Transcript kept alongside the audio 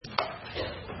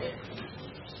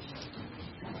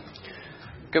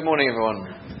Good morning,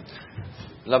 everyone.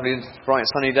 Lovely, bright,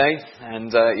 sunny day,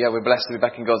 and we're blessed to be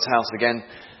back in God's house again.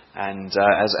 And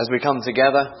as we come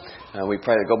together, we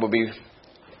pray that God will be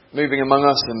moving among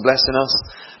us and blessing us.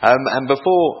 And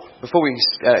before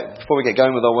we get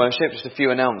going with our worship, just a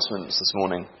few announcements this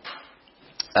morning.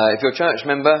 If you're a church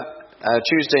member,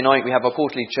 Tuesday night we have our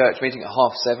quarterly church meeting at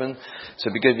 7:30, so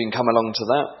it'd be good if you can come along to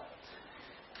that.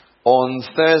 On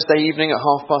Thursday evening at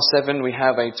 7:30, we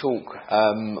have a talk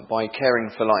by Caring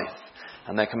for Life,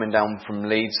 and they're coming down from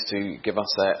Leeds to give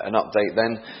us an update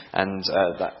then, and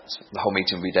the whole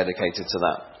meeting will be dedicated to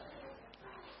that.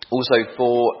 Also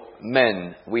for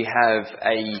men, we have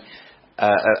a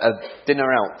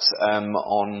dinner out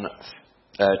on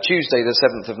Tuesday the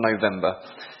 7th of November,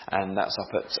 and that's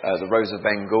up at the Rose of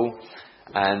Bengal.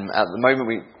 And at the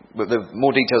moment the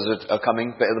more details are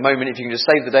coming, but at the moment, if you can just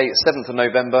save the date, 7th of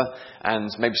November, and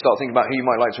maybe start thinking about who you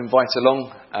might like to invite along,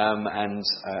 and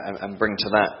bring to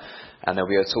that. And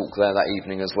there'll be a talk there that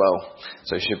evening as well,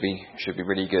 so it should be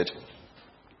really good.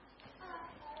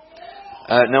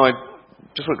 Now I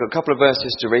just got a couple of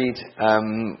verses to read.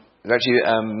 Actually,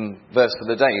 verse for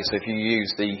the day. So if you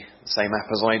use the same app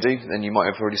as I do, then you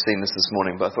might have already seen this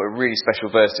morning. But I thought really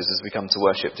special verses as we come to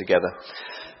worship together.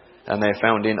 And they're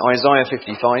found in Isaiah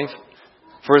 55.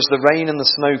 For as the rain and the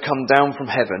snow come down from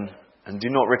heaven, and do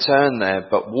not return there,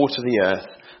 but water the earth,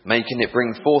 making it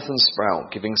bring forth and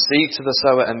sprout, giving seed to the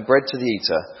sower and bread to the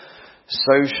eater,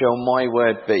 so shall my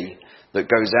word be that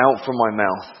goes out from my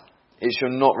mouth. It shall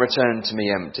not return to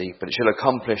me empty, but it shall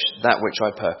accomplish that which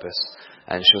I purpose,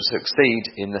 and shall succeed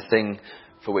in the thing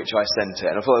for which I sent it.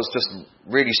 And I thought it was just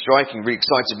really striking, really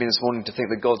excited to be this morning to think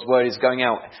that God's word is going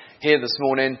out here this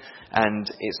morning, and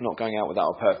it's not going out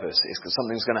without a purpose. It's because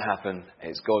something's going to happen.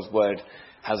 It's God's word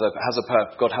has a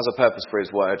purpose. God has a purpose for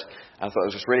his word. And I thought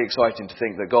it was just really exciting to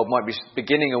think that God might be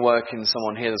beginning a work in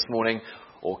someone here this morning,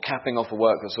 or capping off a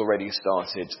work that's already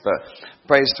started. But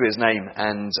praise to his name.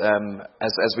 And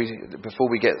before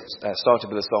we get started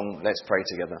with the song, let's pray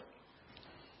together.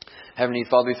 Heavenly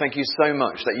Father, we thank you so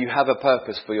much that you have a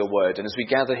purpose for your word. And as we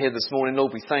gather here this morning,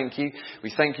 Lord, we thank you. We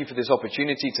thank you for this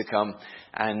opportunity to come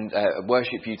and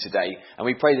worship you today. And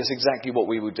we pray that's exactly what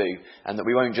we will do. And that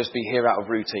we won't just be here out of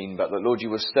routine, but that, Lord,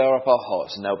 you will stir up our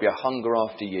hearts and there'll be a hunger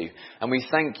after you. And we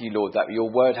thank you, Lord, that your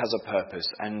word has a purpose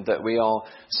and that we are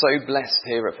so blessed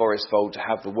here at Forest Fold to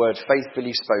have the word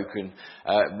faithfully spoken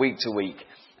week to week.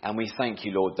 And we thank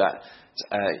you, Lord, that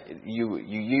you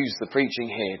use the preaching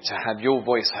here to have your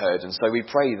voice heard. And so we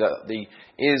pray that the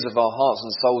ears of our hearts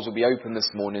and souls will be open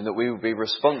this morning, that we will be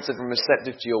responsive and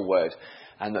receptive to your word,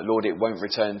 and that, Lord, it won't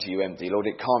return to you empty. Lord,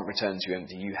 it can't return to you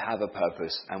empty. You have a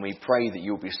purpose, and we pray that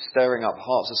you'll be stirring up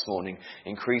hearts this morning,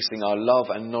 increasing our love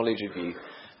and knowledge of you.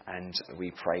 And we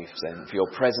pray then for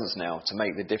your presence now to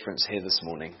make the difference here this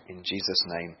morning. In Jesus'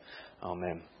 name,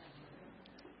 amen.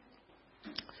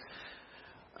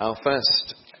 Our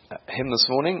first hymn this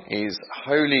morning is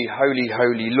Holy, Holy,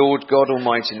 Holy, Lord God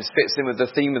Almighty. And this fits in with the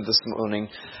theme of this morning.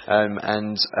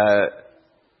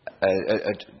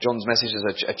 John's message is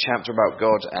a chapter about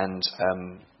God. And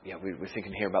we're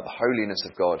thinking here about the holiness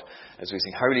of God as we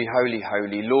sing Holy, Holy,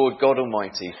 Holy, Lord God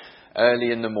Almighty.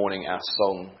 Early in the morning our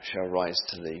song shall rise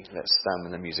to thee. Let's stand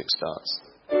when the music starts.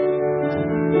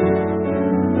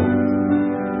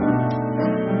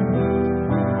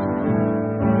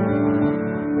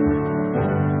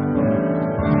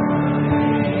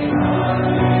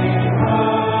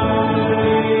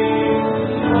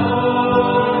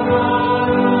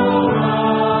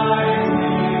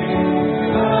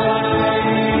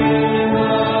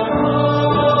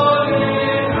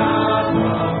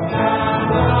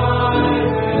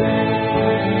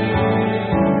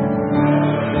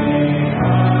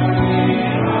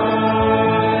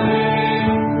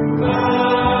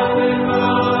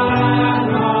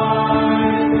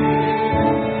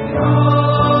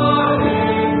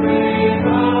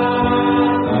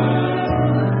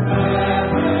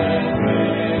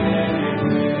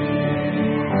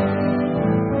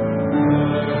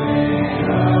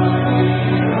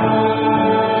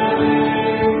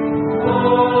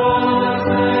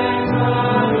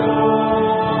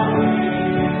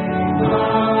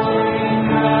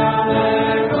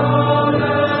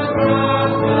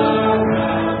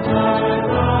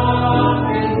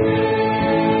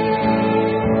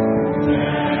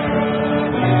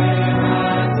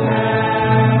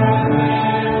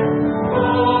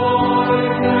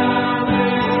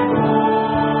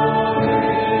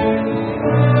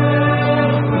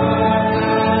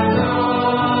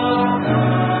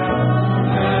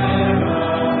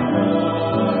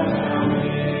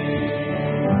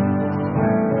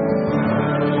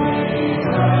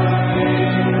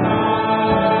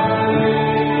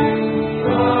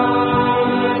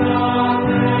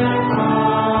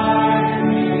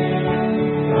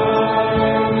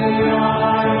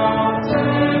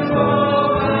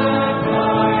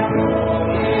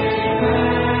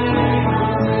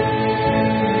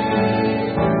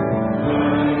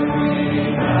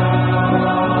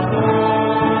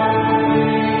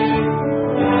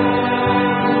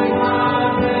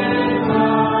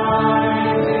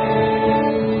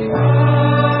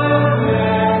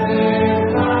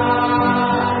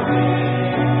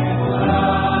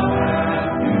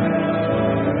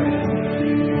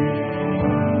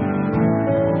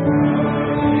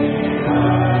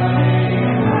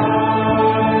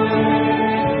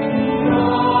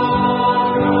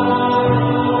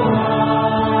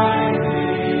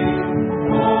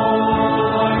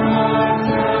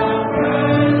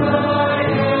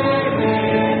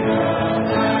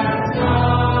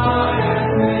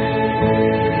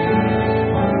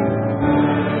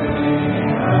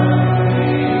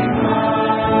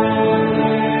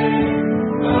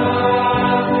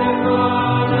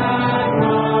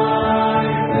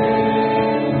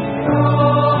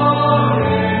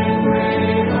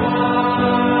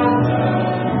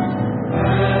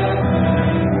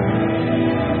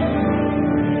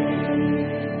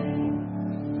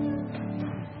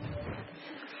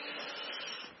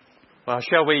 Well,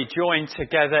 shall we join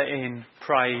together in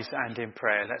praise and in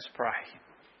prayer? Let's pray.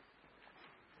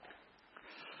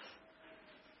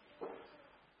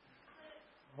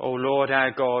 O Lord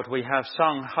our God, we have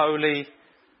sung Holy,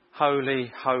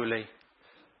 Holy, Holy.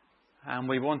 And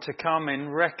we want to come in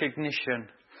recognition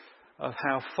of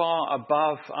how far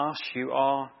above us you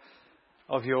are,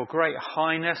 of your great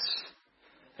highness,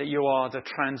 that you are the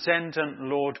transcendent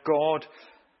Lord God.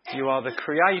 You are the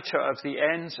creator of the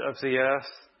ends of the earth.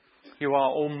 You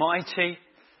are almighty.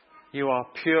 You are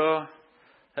pure.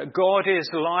 That God is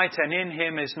light and in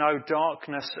him is no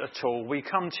darkness at all. We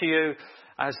come to you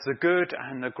as the good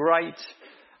and the great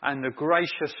and the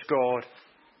gracious God.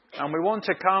 And we want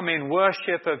to come in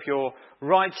worship of your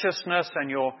righteousness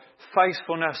and your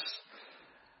faithfulness.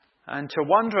 And to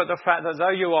wonder at the fact that though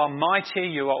you are mighty,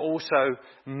 you are also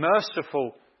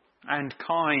merciful and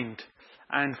kind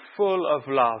and full of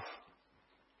love.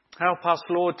 Help us,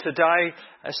 Lord, today,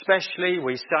 especially.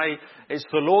 We say it's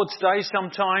the Lord's Day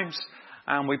sometimes,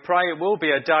 and we pray it will be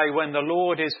a day when the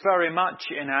Lord is very much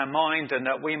in our mind and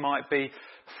that we might be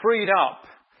freed up,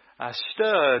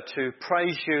 stirred to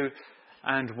praise you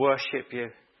and worship you.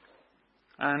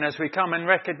 And as we come in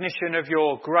recognition of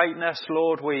your greatness,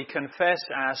 Lord, we confess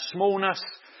our smallness,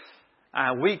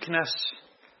 our weakness,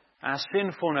 our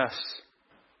sinfulness.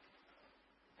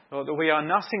 Lord, that we are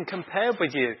nothing compared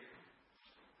with you,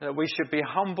 that we should be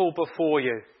humble before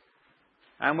you.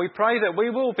 And we pray that we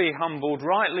will be humbled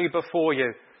rightly before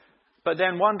you, but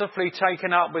then wonderfully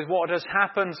taken up with what has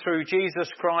happened through Jesus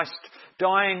Christ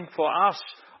dying for us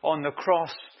on the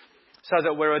cross, so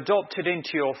that we're adopted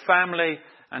into your family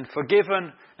and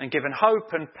forgiven and given hope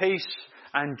and peace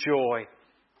and joy.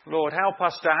 Lord, help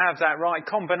us to have that right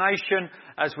combination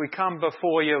as we come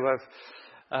before you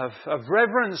of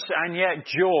reverence and yet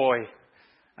joy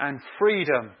and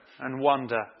freedom and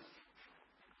wonder.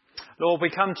 Lord, we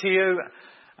come to you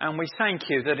and we thank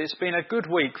you that it's been a good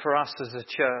week for us as a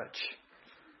church,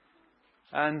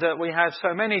 and that we have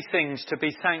so many things to be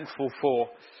thankful for.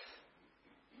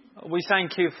 We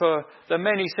thank you for the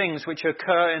many things which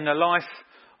occur in the life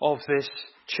of this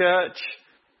church,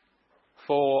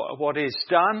 for what is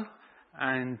done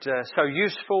and so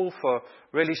useful for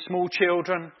really small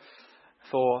children,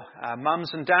 for mums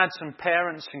and dads and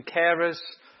parents and carers,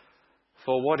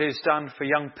 for what is done for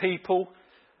young people,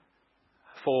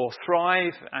 for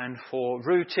Thrive and for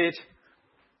Rooted.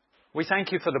 We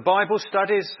thank you for the Bible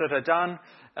studies that are done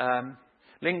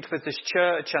linked with this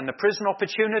church, and the prison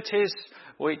opportunities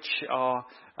which are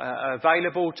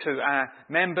available to our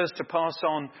members to pass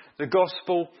on the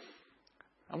gospel.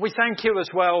 And we thank you as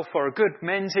well for a good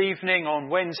men's evening on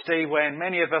Wednesday when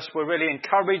many of us were really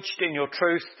encouraged in your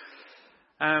truth.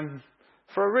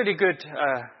 For a really good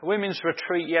women's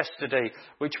retreat yesterday,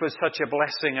 which was such a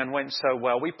blessing and went so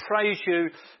well. We praise you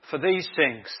for these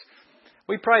things.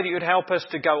 We pray that you'd help us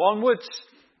to go onwards,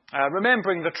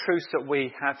 remembering the truth that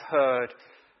we have heard.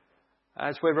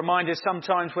 As we're reminded,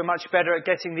 sometimes we're much better at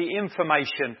getting the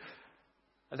information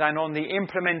than on the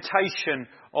implementation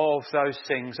of those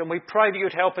things. And we pray that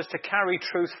you'd help us to carry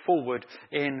truth forward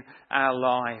in our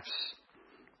lives.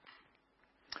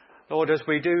 Lord, as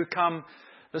we do come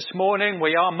this morning,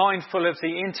 we are mindful of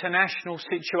the international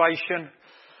situation.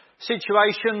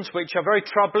 Situations which are very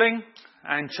troubling,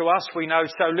 and to us we know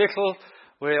so little.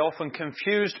 We're often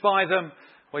confused by them.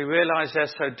 We realise they're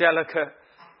so delicate.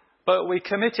 But we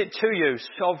commit it to you,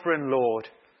 Sovereign Lord.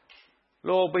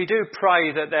 Lord, we do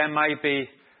pray that there may be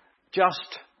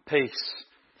just peace.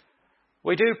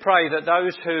 We do pray that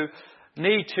those who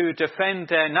need to defend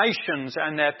their nations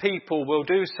and their people will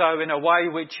do so in a way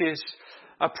which is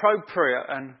appropriate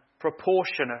and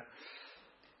proportionate.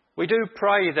 We do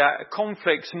pray that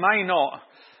conflicts may not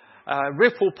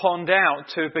ripple pond out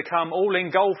to become all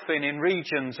engulfing in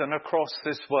regions and across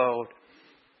this world.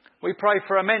 We pray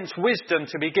for immense wisdom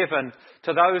to be given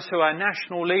to those who are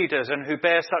national leaders and who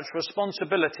bear such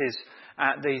responsibilities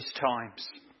at these times.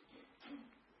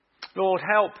 Lord,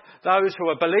 help those who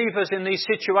are believers in these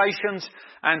situations,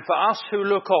 and for us who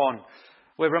look on,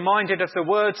 we're reminded of the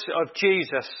words of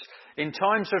Jesus in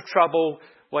times of trouble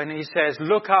when he says,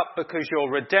 "Look up because your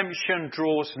redemption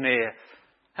draws near."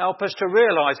 Help us to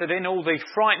realise that in all the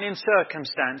frightening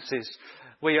circumstances,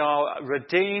 we are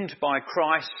redeemed by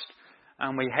Christ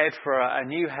and we head for a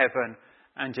new heaven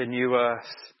and a new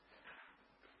earth.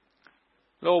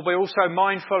 Lord, we're also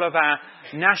mindful of our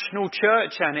national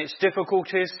church and its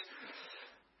difficulties.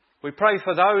 We pray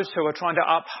for those who are trying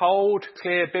to uphold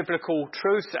clear biblical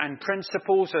truth and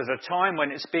principles at a time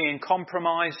when it's being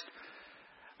compromised.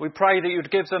 We pray that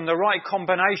you'd give them the right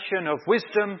combination of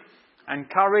wisdom and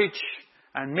courage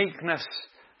and meekness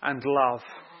and love.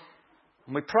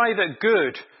 And we pray that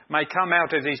good may come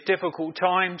out of these difficult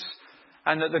times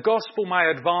and that the gospel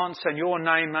may advance and your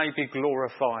name may be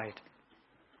glorified.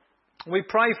 We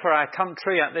pray for our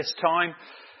country at this time.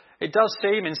 It does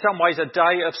seem in some ways a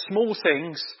day of small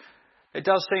things. It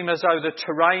does seem as though the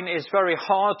terrain is very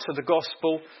hard to the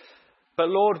gospel. But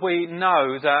Lord, we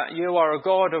know that you are a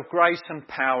God of grace and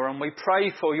power, and we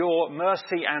pray for your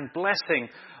mercy and blessing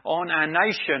on our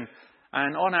nation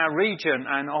and on our region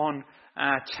and on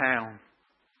our town.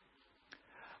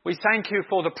 We thank you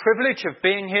for the privilege of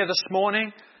being here this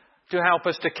morning. To help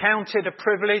us to count it a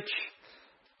privilege.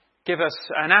 Give us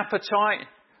an appetite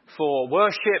for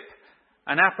worship,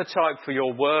 an appetite for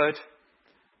your word.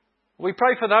 We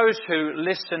pray for those who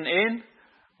listen in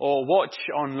or watch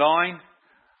online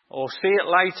or see it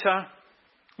later.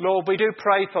 Lord, we do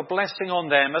pray for blessing on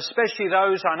them, especially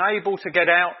those unable to get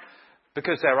out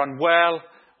because they're unwell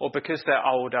or because they're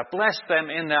older. Bless them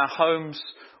in their homes,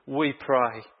 we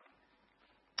pray.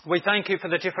 We thank you for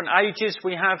the different ages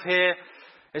we have here.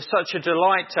 It's such a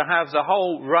delight to have the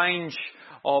whole range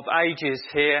of ages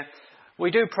here.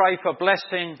 We do pray for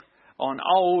blessing on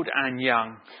old and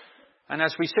young. And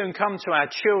as we soon come to our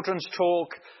children's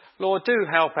talk, Lord, do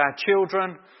help our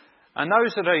children and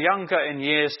those that are younger in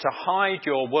years to hide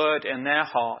your word in their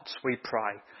hearts, we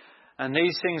pray. And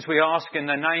these things we ask in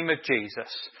the name of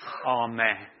Jesus.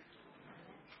 Amen.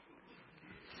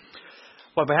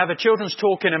 Well, we have a children's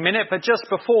talk in a minute, but just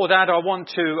before that I want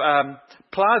to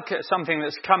plug something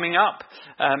that's coming up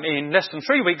in less than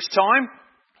 3 weeks' time.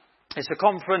 It's a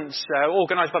conference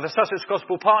organised by the Sussex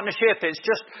Gospel Partnership. It's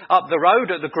just up the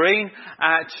road at the Green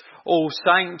at All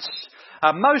Saints.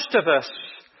 Most of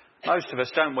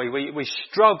us, don't we? We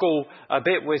struggle a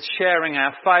bit with sharing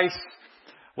our faith.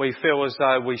 We feel as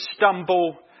though we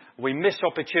stumble, we miss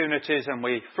opportunities and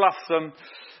we fluff them.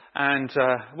 And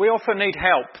we often need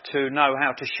help to know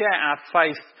how to share our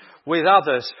faith with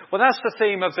others. Well, that's the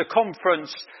theme of the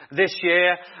conference this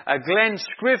year. Glenn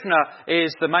Scrivener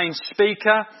is the main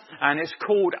speaker, and it's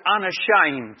called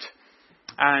Unashamed.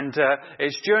 And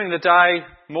it's during the day,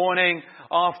 morning,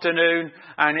 afternoon,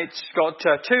 and it's got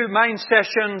 2 main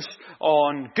sessions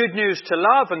on good news to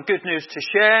love and good news to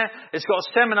share. It's got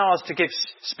seminars to give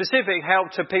specific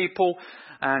help to people,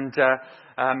 and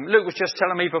Luke was just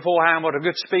telling me beforehand what a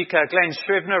good speaker Glenn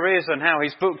Scrivener is and how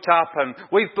he's booked up, and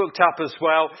we've booked up as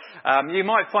well. You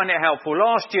might find it helpful.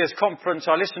 Last year's conference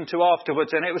I listened to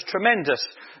afterwards and it was tremendous.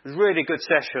 It was really good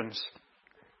sessions.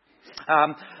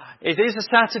 It is a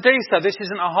Saturday, so this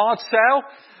isn't a hard sell.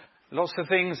 Lots of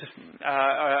things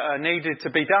are needed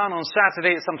to be done on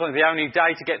Saturday. It's sometimes the only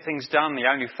day to get things done, the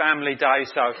only family day.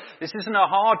 So this isn't a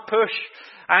hard push.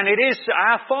 And it is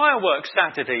our fireworks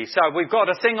Saturday. So we've got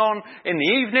a thing on in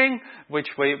the evening, which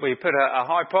we put a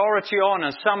high priority on.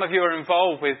 And some of you are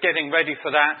involved with getting ready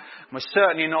for that. We're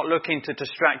certainly not looking to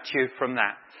distract you from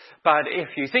that. But if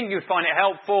you think you find it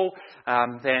helpful,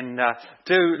 then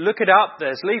do look it up.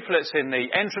 There's leaflets in the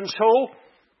entrance hall.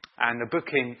 And the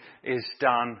booking is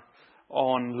done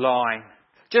online.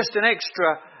 Just an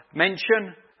extra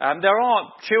mention. There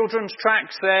are children's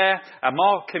tracks there.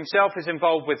 Mark himself is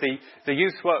involved with the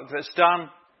youth work that's done.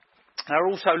 They're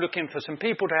also looking for some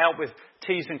people to help with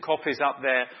teas and coffees up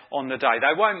there on the day.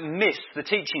 They won't miss the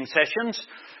teaching sessions,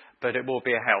 but it will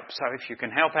be a help. So if you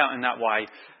can help out in that way,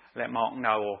 let Mark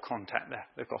know or contact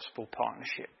the Gospel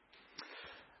Partnership.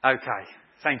 Okay,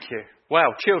 thank you.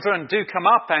 Well, children, do come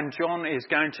up, and John is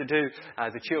going to do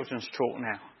the children's talk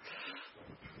now.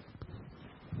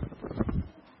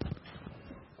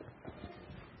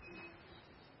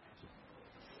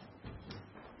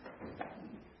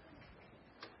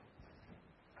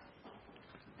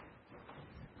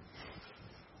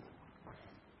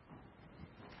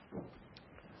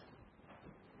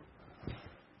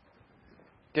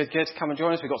 Good. Come and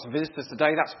join us. We've got some visitors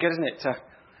today. That's good, isn't it, to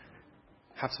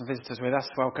have some visitors with us.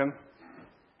 Welcome.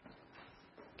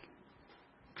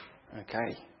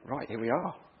 Okay, right, here we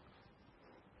are.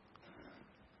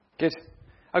 Good.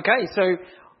 Okay, so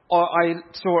I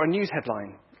saw a news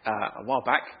headline a while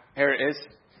back. Here it is.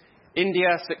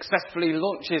 India successfully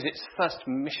launches its first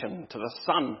mission to the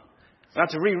sun. I had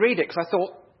to reread it because I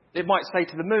thought it might say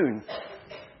to the moon.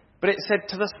 But it said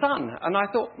to the sun. And I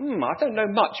thought, I don't know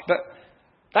much, but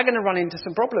they're going to run into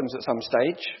some problems at some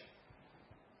stage.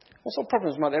 What sort of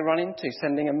problems might they run into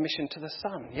sending a mission to the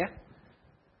sun, yeah?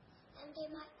 And they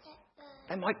might get burned.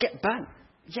 They might get burnt.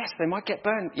 Yes, they might get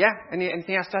burnt. Yeah,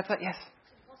 anything else to add to that? Yes.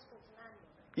 It's impossible to land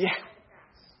on.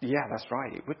 Yeah. Yeah, that's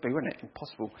right. It would be, wouldn't it?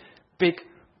 Impossible. Big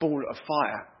ball of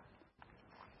fire.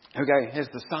 Okay, here's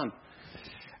the sun.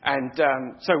 And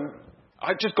so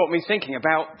it just got me thinking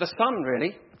about the sun,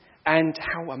 really. and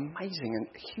how amazing and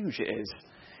huge it is.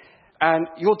 And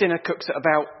your dinner cooks at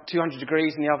about 200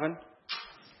 degrees in the oven.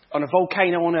 On a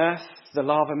volcano on Earth, the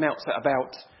lava melts at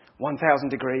about 1,000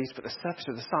 degrees, but the surface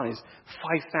of the sun is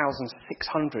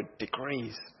 5,600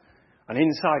 degrees. And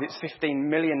inside it's 15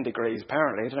 million degrees,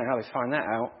 apparently. I don't know how they find that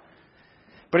out.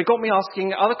 But it got me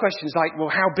asking other questions like, well,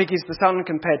 how big is the sun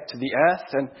compared to the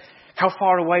Earth? And how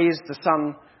far away is the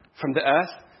sun from the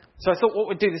Earth? So I thought what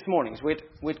we'd do this morning is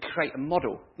we'd create a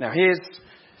model. Now this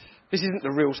isn't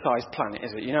the real size planet,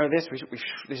 is it? You know this?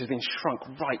 This has been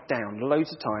shrunk right down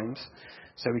loads of times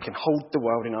so we can hold the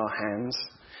world in our hands.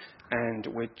 And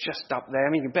we're just up there. I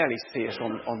mean, you can barely see us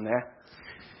on there.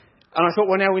 And I thought,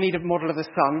 well, now we need a model of the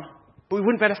sun, but we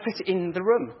wouldn't better fit it in the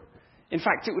room. In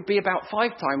fact, it would be about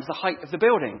 5 times the height of the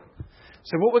building.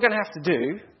 So what we're going to have to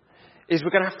do is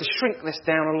we're going to have to shrink this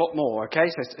down a lot more, okay?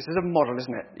 So this is a model,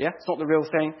 isn't it? Yeah? It's not the real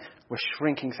thing. We're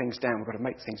shrinking things down. We've got to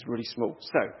make things really small.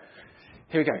 So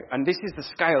here we go. And this is the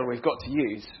scale we've got to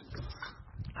use.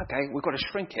 Okay, we've got to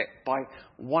shrink it by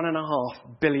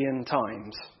 1.5 billion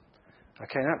times.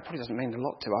 Okay, that probably doesn't mean a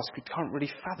lot to us. We can't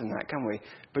really fathom that, can we?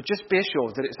 But just be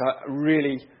assured that it's a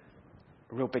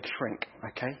real big shrink,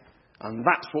 okay? And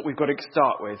that's what we've got to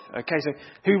start with. Okay, so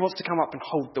who wants to come up and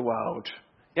hold the world?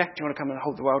 Yeah, do you want to come and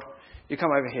hold the world? You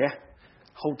come over here.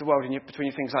 Hold the world between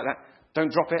your fingers like that.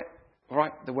 Don't drop it. All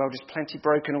right, the world is plenty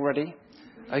broken already.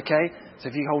 Okay, so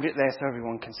if you hold it there so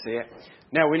everyone can see it.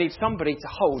 Now we need somebody to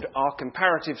hold our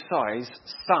comparative size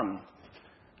sun.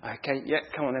 Okay, yeah,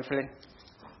 come on then, Philip.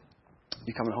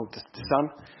 You come and hold the sun.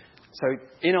 So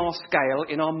in our scale,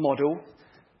 in our model,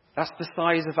 that's the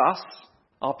size of us,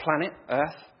 our planet,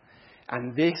 Earth.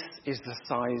 And this is the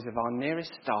size of our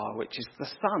nearest star, which is the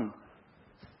sun.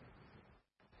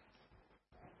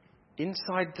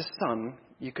 Inside the sun,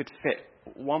 you could fit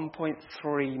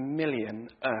 1.3 million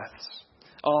Earths.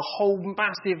 Our whole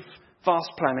massive,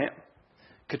 vast planet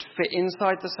could fit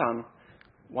inside the sun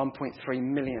 1.3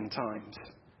 million times.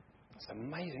 That's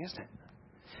amazing, isn't it?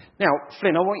 Now,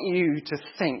 Flynn, I want you to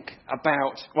think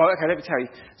about... Well, okay, let me tell you.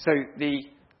 So the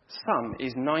sun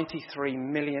is 93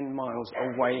 million miles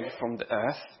away from the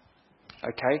Earth.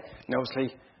 Okay? Now,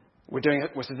 obviously,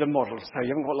 this is a model, so you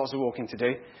haven't got lots of walking to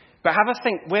do. But have a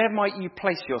think, where might you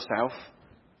place yourself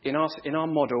in our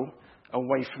model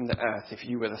away from the Earth if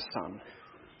you were the sun?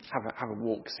 Have a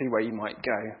walk, see where you might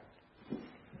go.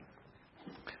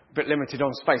 A bit limited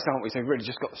on space, aren't we? So we've really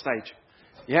just got the stage.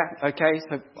 Yeah, okay,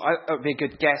 so that would be a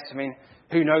good guess. I mean,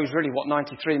 who knows really what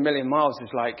 93 million miles is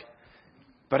like.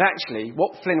 But actually,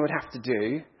 what Flynn would have to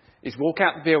do is walk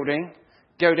out the building,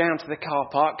 go down to the car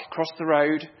park, cross the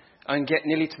road, and get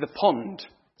nearly to the pond.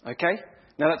 Okay?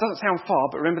 Now, that doesn't sound far,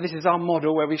 but remember, this is our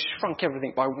model where we shrunk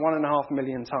everything by 1.5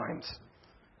 million times.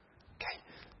 Okay,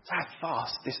 so a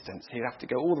vast distance. He'd have to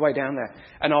go all the way down there.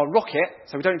 And our rocket,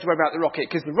 so we don't need to worry about the rocket,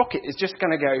 because the rocket is just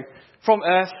going to go from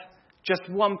Earth just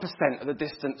 1% of the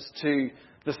distance to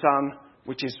the sun,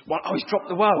 which is one... Oh, he's dropped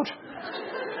the world.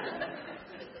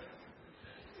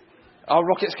 Our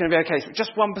rocket's going to be okay. So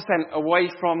just 1% away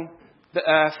from the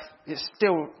Earth. It's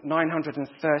still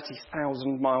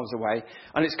 930,000 miles away.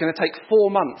 And it's going to take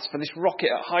 4 months for this rocket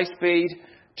at high speed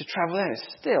to travel there.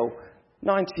 It's still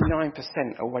 99%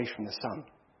 away from the sun.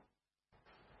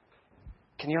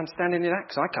 Can you understand any of that?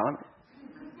 Because I can't.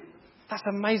 That's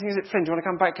amazing, is it, Flynn? Do you want to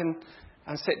come back and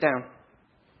sit down?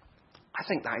 I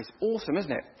think that is awesome,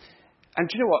 isn't it? And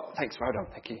do you know what? Thanks, well done,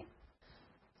 thank you.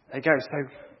 There you go.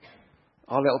 So,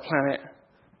 our little planet,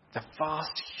 the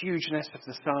vast hugeness of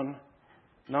the sun,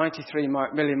 93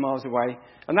 million miles away.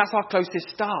 And that's our closest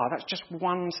star. That's just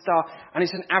one star. And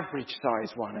it's an average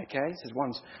size one, okay? So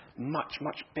one's much,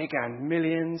 much bigger, and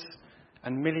millions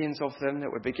of them that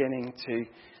we're beginning to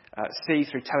see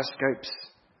through telescopes.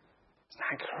 Isn't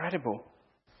that incredible?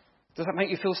 Does that make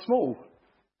you feel small?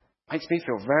 Makes me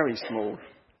feel very small.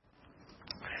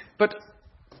 But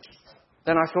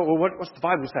then I thought, well, what's the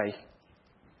Bible say?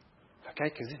 Okay,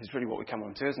 because this is really what we come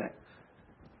on to, isn't it?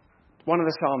 One of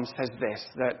the Psalms says this,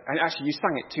 and actually you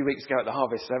sang it 2 weeks ago at the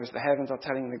harvest service, the heavens are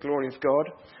telling the glory of God.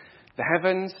 The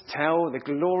heavens tell the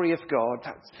glory of God.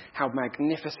 That's how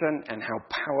magnificent and how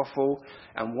powerful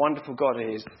and wonderful God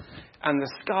is. And the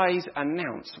skies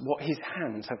announce what his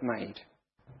hands have made.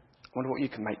 I wonder what you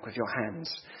can make with your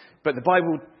hands. But the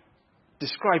Bible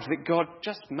describes that God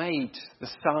just made the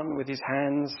sun with his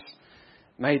hands,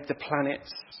 made the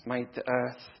planets, made the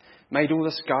earth, made all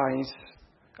the skies,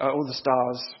 all the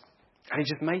stars, and he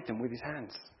just made them with his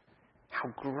hands. How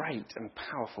great and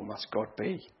powerful must God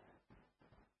be?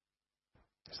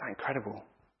 Is that incredible?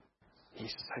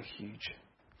 He's so huge.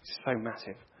 He's so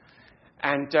massive.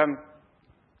 And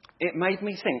it made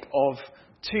me think of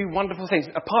two wonderful things.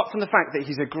 Apart from the fact that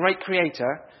he's a great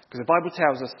creator, because the Bible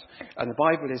tells us, and the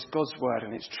Bible is God's word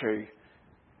and it's true.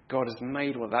 God has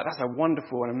made all of that. That's a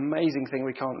wonderful and amazing thing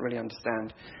we can't really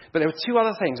understand. But there were two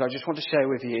other things I just want to share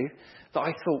with you that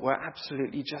I thought were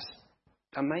absolutely just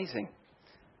amazing.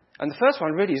 And the first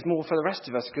one really is more for the rest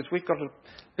of us, because we've got a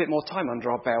bit more time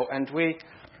under our belt and we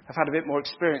have had a bit more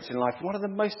experience in life. One of the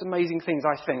most amazing things,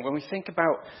 I think, when we think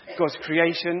about God's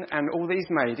creation and all that he's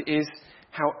made, is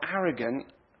how arrogant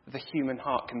the human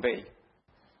heart can be.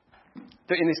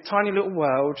 That in this tiny little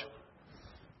world,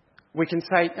 we can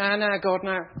say, no, God,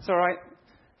 no, it's all right.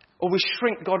 Or we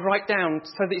shrink God right down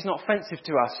so that he's not offensive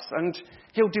to us and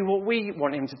he'll do what we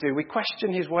want him to do. We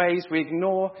question his ways, we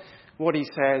ignore what he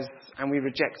says, and we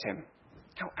reject him.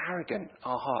 How arrogant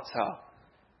our hearts are.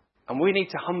 And we need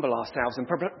to humble ourselves, and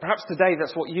perhaps today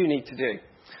that's what you need to do.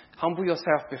 Humble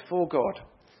yourself before God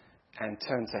and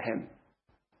turn to him.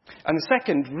 And the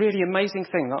second really amazing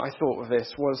thing that I thought of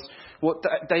this was what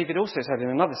David also said in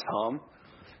another psalm.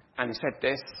 And he said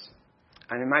this,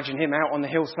 and imagine him out on the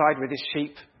hillside with his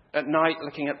sheep at night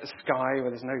looking at the sky where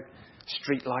there's no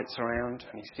street lights around,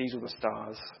 and he sees all the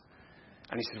stars.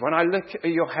 And he says, when I look at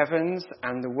your heavens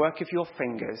and the work of your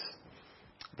fingers,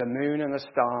 the moon and the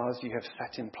stars you have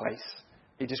set in place.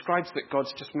 He describes that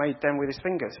God's just made them with his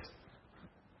fingers.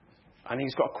 And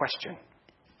he's got a question.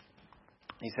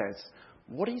 He says,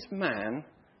 what is man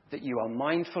that you are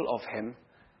mindful of him,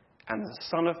 and the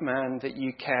Son of Man that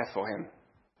you care for him?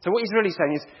 So what he's really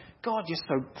saying is, God, you're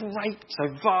so great,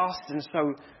 so vast, and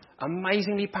so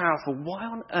amazingly powerful. Why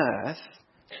on earth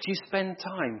do you spend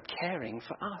time caring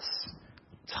for us?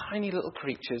 Tiny little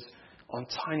creatures on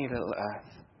tiny little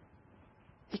earth.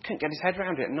 He couldn't get his head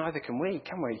around it, and neither can we?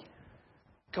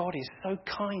 God is so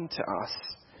kind to us,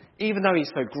 even though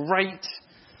he's so great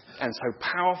and so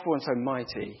powerful and so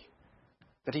mighty,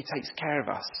 that he takes care of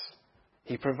us.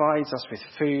 He provides us with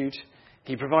food.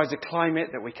 He provides a climate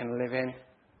that we can live in.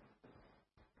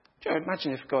 Do you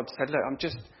imagine if God said, look, I'm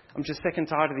just sick and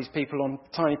tired of these people on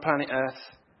tiny planet Earth.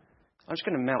 I'm just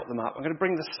going to melt them up. I'm going to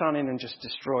bring the sun in and just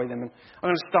destroy them. And I'm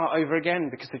going to start over again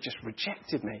because they've just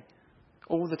rejected me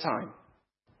all the time.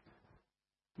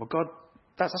 Well, God,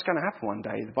 that's what's going to happen one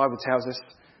day. The Bible tells us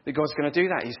that God's going to do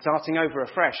that. He's starting over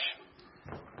afresh.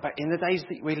 But in the days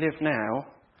that we live now,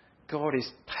 God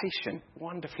is patient,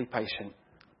 wonderfully patient.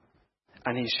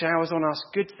 And he showers on us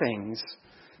good things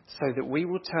so that we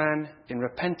will turn in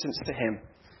repentance to him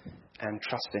and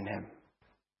trust in him.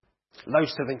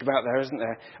 Loads to think about there, isn't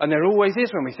there? And there always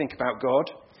is when we think about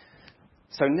God.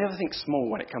 So never think small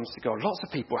when it comes to God. Lots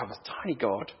of people have a tiny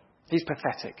God. He's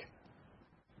pathetic.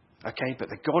 Okay, but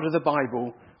the God of the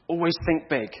Bible, always think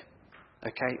big.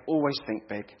 Okay, always think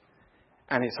big.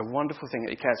 And it's a wonderful thing that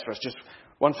he cares for us. Just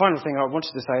one final thing I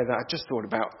wanted to say that I just thought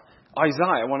about.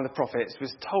 Isaiah, one of the prophets,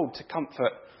 was told to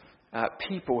comfort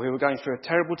people who were going through a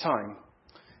terrible time.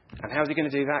 And how's he going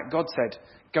to do that? God said,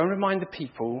 go and remind the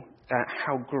people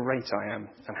how great I am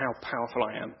and how powerful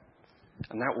I am.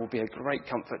 And that will be a great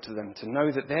comfort to them, to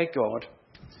know that their God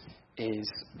is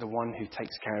the one who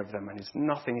takes care of them, and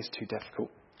nothing is too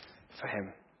difficult for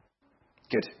him.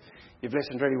 Good. You've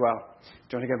listened really well.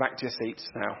 Do you want to go back to your seats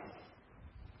now?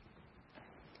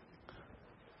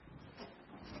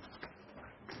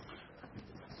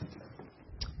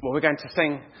 Well, we're going to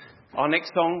sing our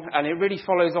next song, and it really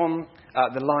follows on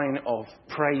the line of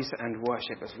praise and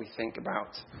worship as we think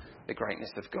about the greatness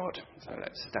of God. So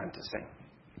let's stand to sing.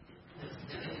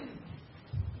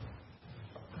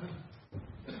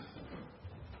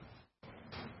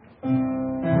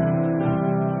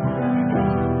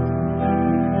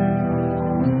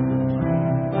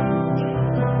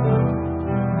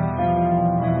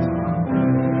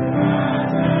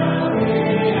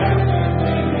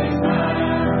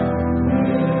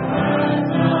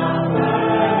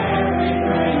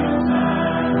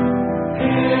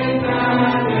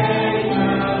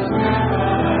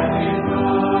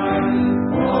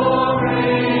 Oh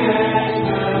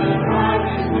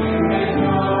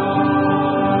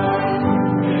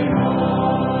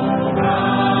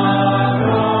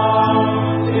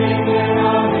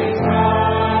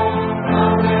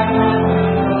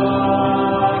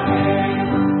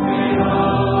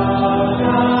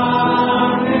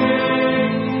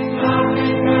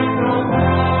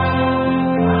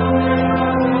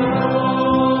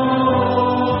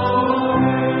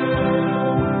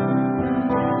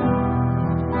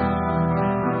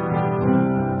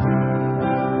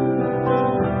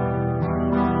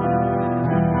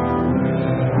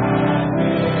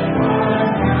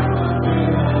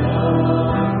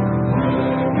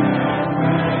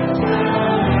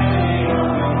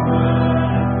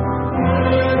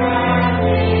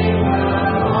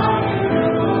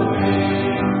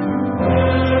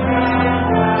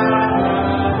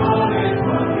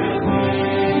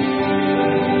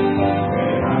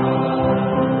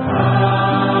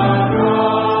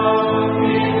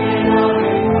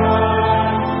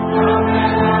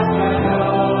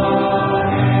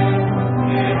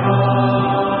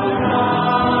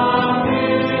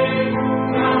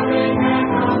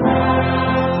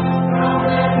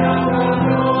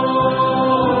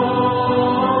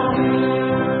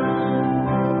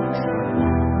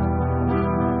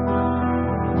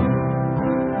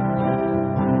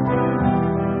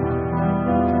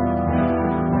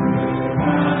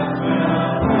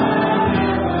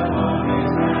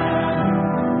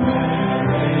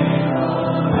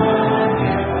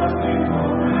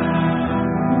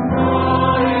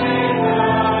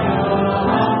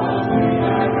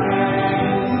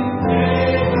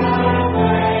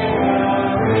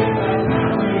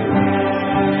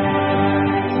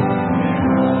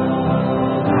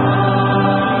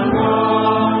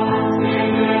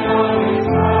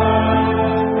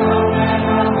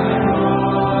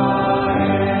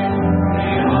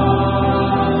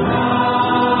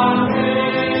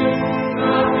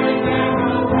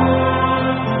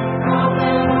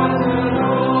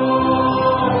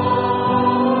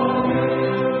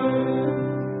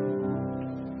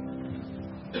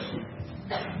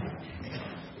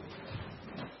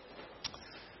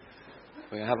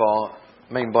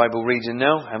main Bible reading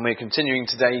now, and we're continuing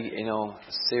today in our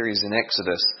series in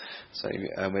Exodus. So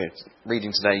we're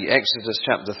reading today Exodus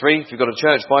chapter 3. If you've got a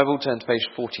church Bible, turn to page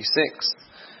 46,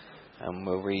 and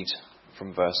we'll read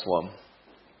from verse 1.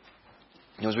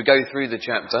 As we go through the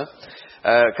chapter,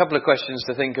 a couple of questions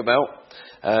to think about.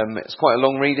 It's quite a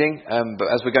long reading,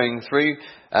 but as we're going through,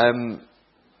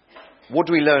 what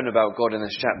do we learn about God in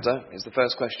this chapter is the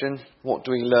first question. What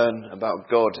do we learn about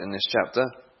God in this chapter?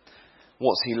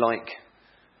 What's he like?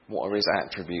 What are his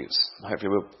attributes?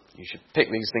 Hopefully you should pick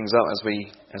these things up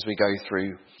as we go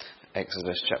through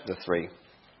Exodus chapter 3.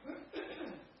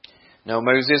 Now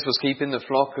Moses was keeping the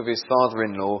flock of his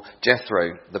father-in-law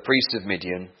Jethro, the priest of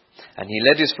Midian, and he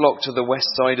led his flock to the west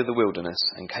side of the wilderness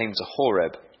and came to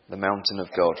Horeb, the mountain of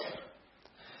God.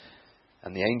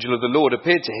 And the angel of the Lord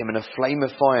appeared to him in a flame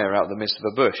of fire out of the midst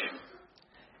of a bush.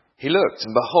 He looked,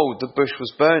 and behold, the bush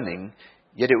was burning,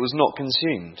 yet it was not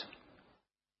consumed.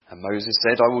 And Moses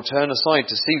said, I will turn aside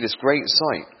to see this great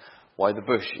sight, why the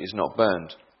bush is not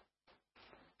burned.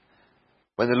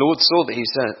 When the Lord saw that he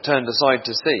turned aside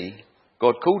to see,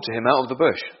 God called to him out of the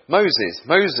bush, Moses,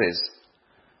 Moses.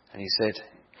 And he said,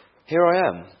 Here I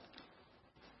am.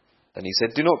 Then he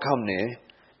said, Do not come near.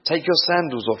 Take your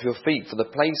sandals off your feet, for the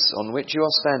place on which you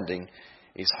are standing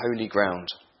is holy ground.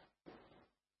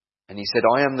 And he said,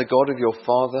 I am the God of your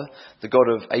father, the God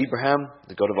of Abraham,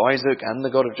 the God of Isaac, and the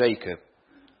God of Jacob.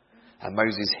 And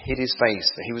Moses hid his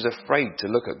face, for he was afraid to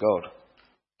look at God.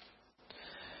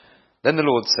 Then the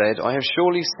Lord said, I have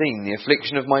surely seen the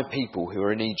affliction of my people who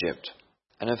are in Egypt,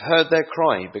 and have heard their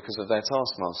cry because of their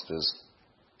taskmasters.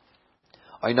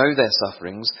 I know their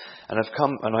sufferings, and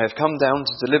I have come down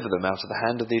to deliver them out of the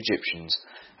hand of the Egyptians,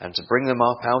 and to bring them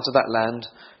up out of that land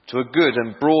to a good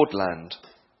and broad land,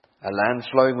 a land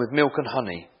flowing with milk and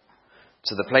honey,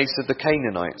 to the place of the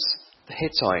Canaanites, the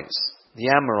Hittites, the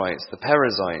Amorites, the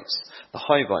Perizzites, the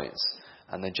Hivites,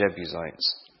 and the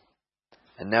Jebusites.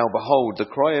 And now behold, the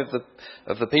cry of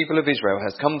the people of Israel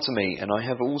has come to me, and I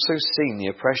have also seen the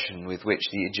oppression with which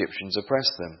the Egyptians oppress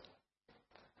them.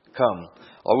 Come,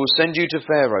 I will send you to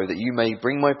Pharaoh, that you may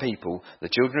bring my people, the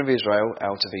children of Israel,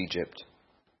 out of Egypt.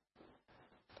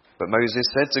 But Moses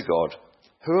said to God,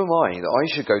 Who am I that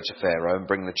I should go to Pharaoh and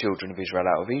bring the children of Israel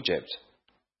out of Egypt?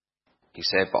 He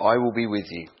said, But I will be with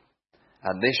you,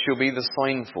 and this shall be the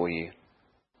sign for you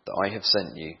that I have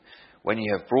sent you. When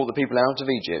you have brought the people out of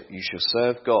Egypt, you shall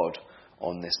serve God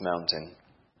on this mountain.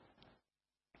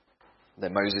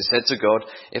 Then Moses said to God,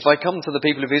 If I come to the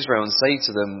people of Israel and say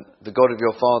to them, The God of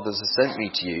your fathers has sent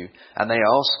me to you, and they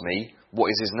ask me, What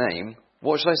is his name?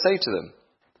 What shall I say to them?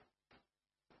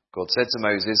 God said to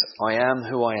Moses, I am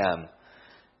who I am.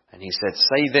 And he said,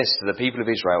 Say this to the people of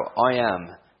Israel, I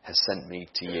am has sent me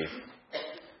to you.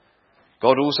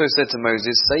 God also said to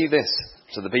Moses, Say this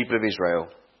to the people of Israel,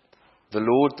 The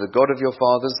Lord, the God of your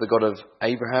fathers, the God of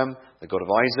Abraham, the God of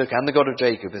Isaac, and the God of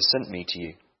Jacob has sent me to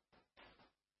you.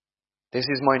 This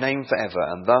is my name forever,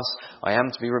 and thus I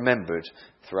am to be remembered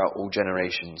throughout all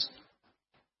generations.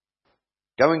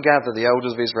 Go and gather the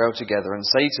elders of Israel together and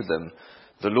say to them,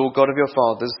 The Lord God of your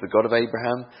fathers, the God of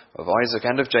Abraham, of Isaac,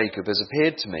 and of Jacob has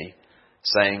appeared to me,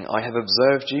 saying, I have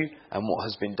observed you and what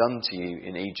has been done to you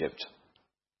in Egypt.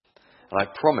 And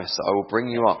I promise that I will bring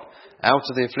you up out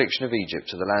of the affliction of Egypt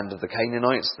to the land of the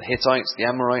Canaanites, the Hittites, the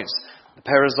Amorites, the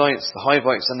Perizzites, the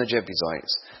Hivites, and the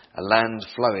Jebusites, a land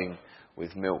flowing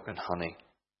with milk and honey.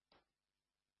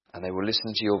 And they will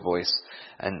listen to your voice,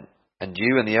 and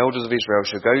you and the elders of Israel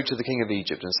shall go to the king of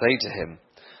Egypt and say to him,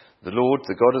 The Lord,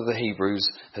 the God of the Hebrews,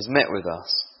 has met with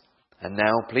us. And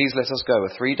now please let us go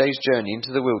a 3 days' journey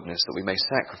into the wilderness, that we may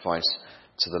sacrifice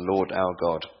to the Lord our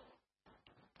God.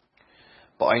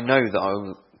 But I know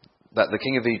that the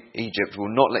king of Egypt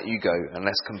will not let you go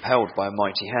unless compelled by a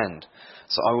mighty hand.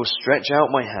 So I will stretch out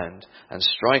my hand and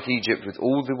strike Egypt with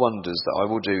all the wonders that I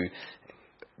will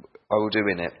do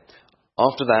in it.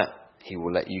 After that, he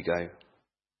will let you go.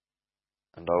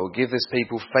 And I will give this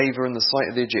people favour in the sight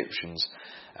of the Egyptians.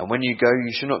 And when you go,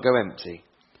 you shall not go empty.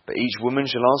 But each woman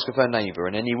shall ask of her neighbour,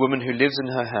 and any woman who lives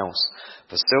in her house,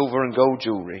 for silver and gold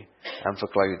jewellery, and for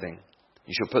clothing.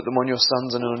 You shall put them on your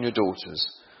sons and on your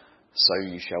daughters. So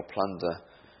you shall plunder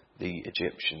the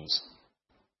Egyptians.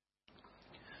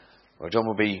 Well, John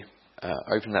will be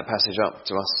opening that passage up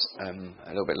to us a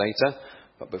little bit later.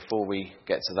 But before we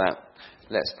get to that,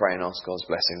 let's pray and ask God's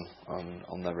blessing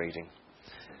on the reading.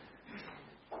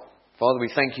 Father,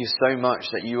 we thank you so much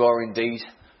that you are indeed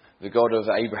the God of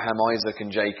Abraham, Isaac,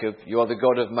 and Jacob. You are the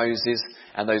God of Moses,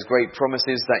 and those great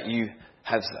promises that you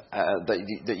have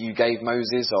that you gave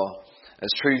Moses are as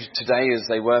true today as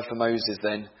they were for Moses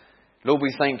then. Lord,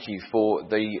 we thank you for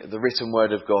the written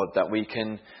word of God, that we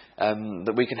can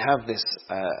have this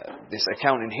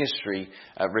account in history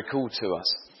recalled to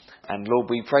us. And Lord,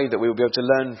 we pray that we will be able to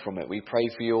learn from it. We pray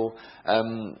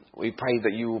we pray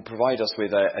that you will provide us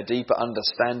with a deeper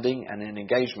understanding and an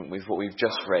engagement with what we've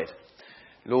just read.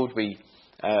 Lord,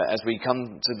 as we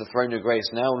come to the throne of grace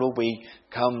now, Lord, we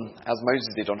come as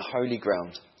Moses did on holy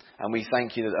ground. And we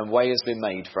thank you that a way has been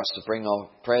made for us to bring our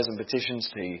prayers and petitions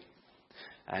to you.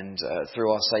 And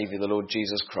through our Saviour, the Lord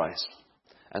Jesus Christ.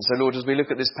 And so, Lord, as we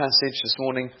look at this passage this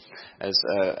morning,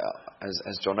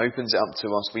 as John opens it up to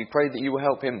us, we pray that you will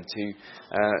help him to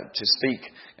speak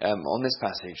on this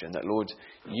passage, and that, Lord,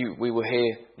 we will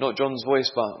hear not John's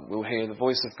voice, but we'll hear the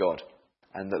voice of God,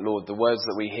 and that, Lord, the words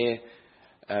that we hear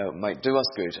might do us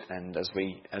good, and as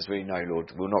we know,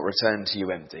 Lord, will not return to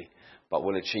you empty, but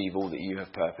will achieve all that you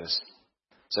have purposed.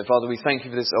 So, Father, we thank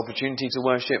you for this opportunity to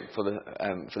worship, for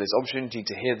this opportunity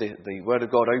to hear the word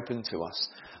of God open to us.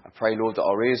 I pray, Lord, that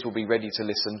our ears will be ready to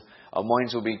listen, our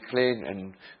minds will be clear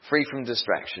and free from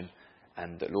distraction,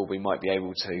 and that, Lord, we might be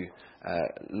able to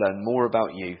learn more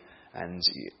about you and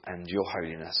your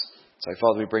holiness. So,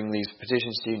 Father, we bring these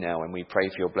petitions to you now, and we pray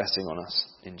for your blessing on us.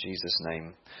 In Jesus'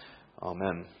 name,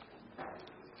 amen.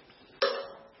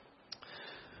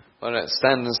 Well, let's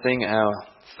stand and sing our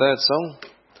third song.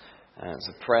 It's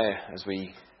a prayer as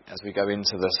we go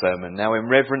into the sermon. Now in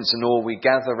reverence and awe we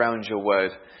gather round your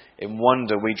word. In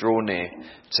wonder we draw near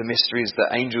to mysteries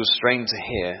that angels strain to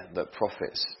hear, that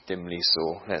prophets dimly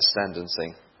saw. Let's stand and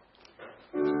sing.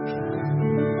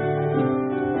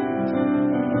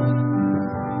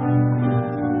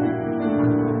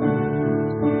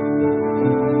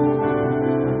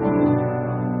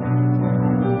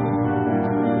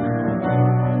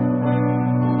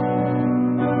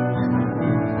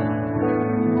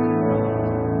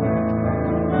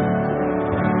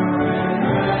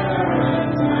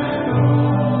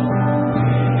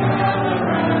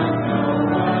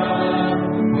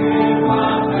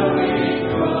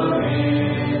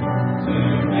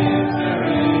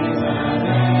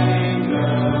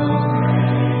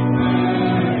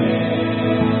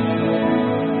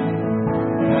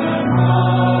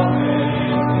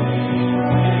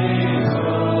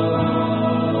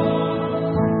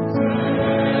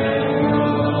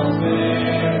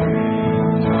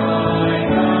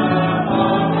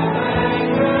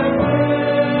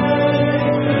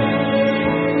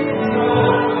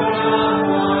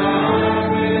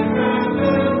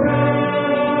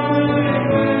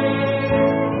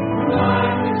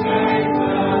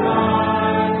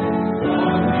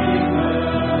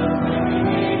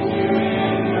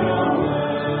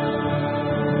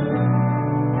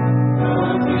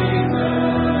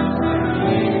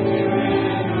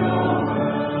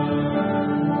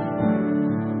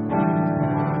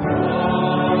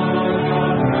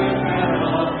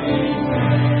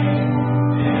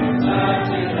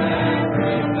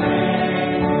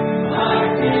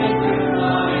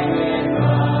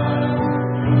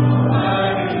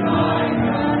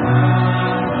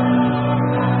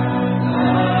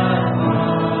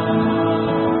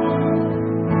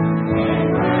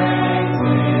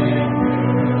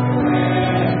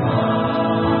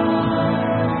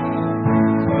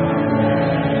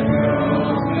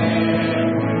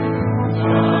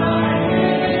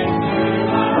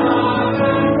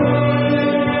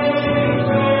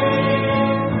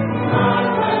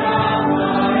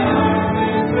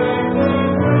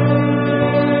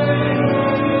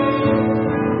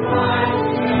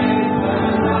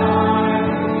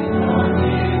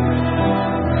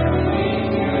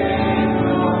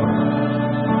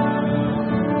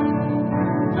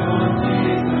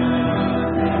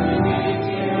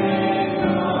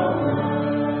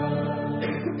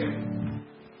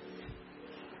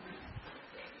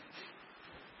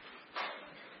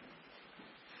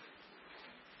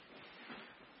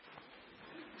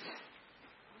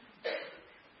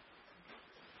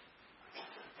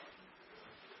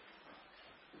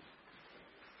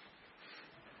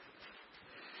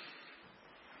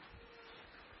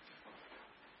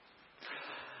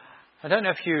 I don't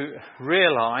know if you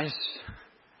realise,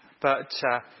 but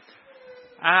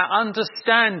our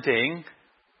understanding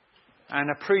and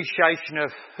appreciation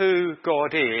of who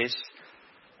God is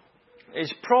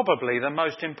probably the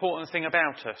most important thing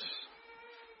about us.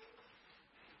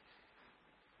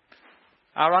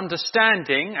 Our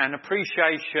understanding and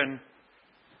appreciation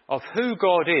of who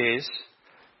God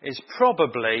is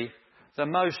probably the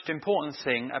most important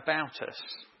thing about us.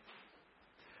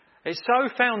 It's so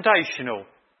foundational.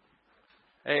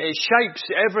 It shapes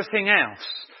everything else.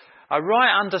 A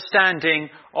right understanding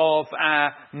of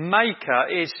our Maker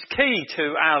is key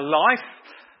to our life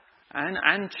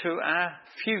and to our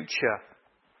future.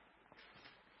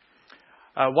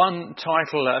 One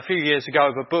title a few years ago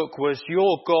of a book was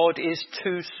 "Your God is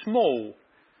Too Small."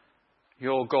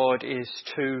 Your God is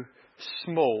too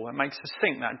small. It makes us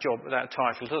think, that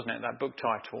title, doesn't it? That book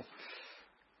title.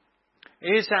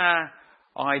 Is our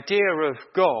idea of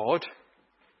God,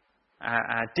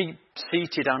 our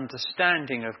deep-seated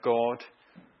understanding of God,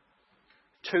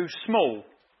 too small?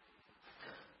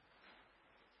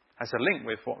 Has a link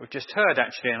with what we've just heard,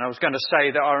 actually. And I was going to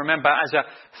say that I remember as a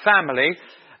family,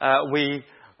 we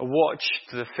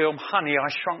watched the film Honey, I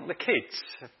Shrunk the Kids.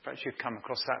 Perhaps you've come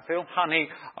across that film, Honey,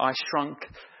 I Shrunk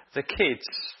the Kids.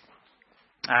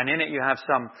 And in it you have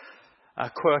some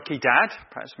quirky dad.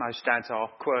 Perhaps most dads are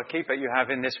quirky, but you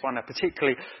have in this one a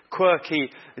particularly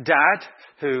quirky dad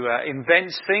who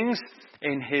invents things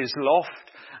in his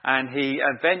loft, and he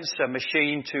invents a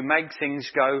machine to make things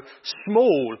go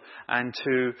small and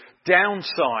to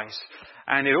downsize.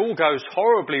 And it all goes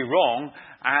horribly wrong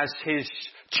as his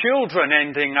children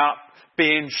ending up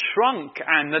being shrunk,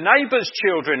 and the neighbours'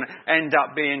 children end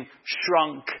up being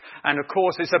shrunk. And of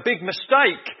course it's a big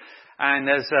mistake, and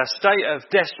there's a state of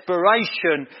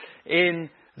desperation in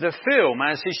the film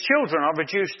as his children are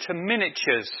reduced to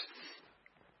miniatures.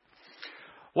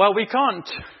 Well, we can't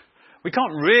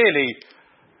really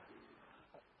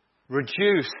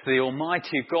reduce the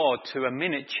Almighty God to a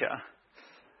miniature,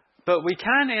 but we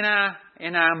can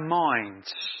in our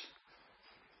minds.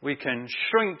 We can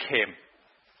shrink him.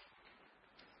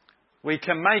 We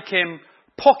can make him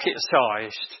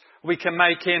pocket-sized. We can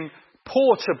make him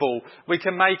portable. We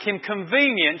can make him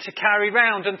convenient to carry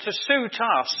round and to suit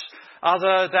us,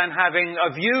 other than having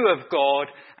a view of God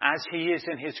as he is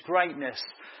in his greatness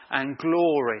and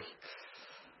glory.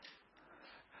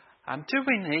 Do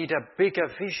we need a bigger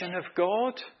vision of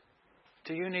God?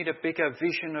 Do you need a bigger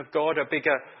vision of God, a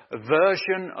bigger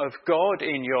version of God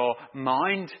in your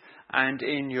mind and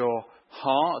in your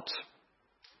heart?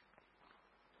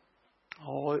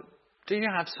 Or do you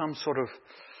have some sort of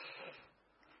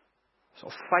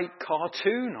fake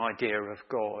cartoon idea of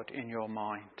God in your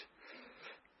mind?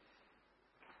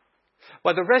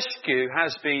 Well, the rescue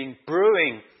has been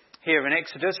brewing here in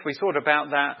Exodus. We thought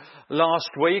about that last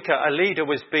week. A leader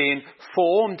was being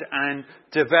formed and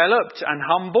developed and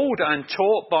humbled and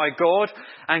taught by God.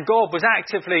 And God was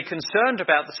actively concerned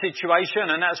about the situation.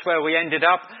 And that's where we ended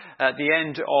up at the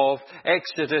end of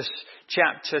Exodus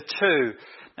chapter 2.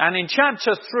 And in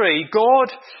chapter 3,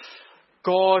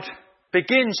 God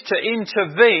begins to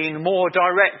intervene more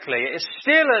directly. It's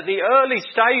still at the early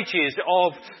stages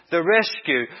of the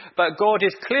rescue, but God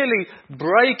is clearly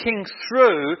breaking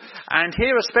through, and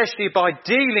here especially by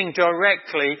dealing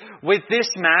directly with this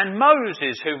man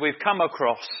Moses, who we've come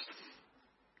across.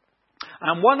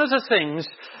 And one of the things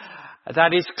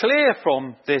that is clear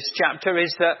from this chapter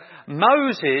is that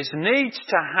Moses needs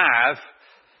to have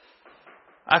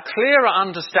a clearer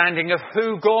understanding of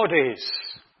who God is.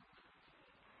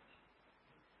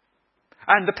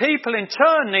 And the people in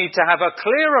turn need to have a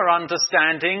clearer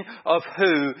understanding of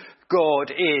who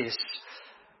God is.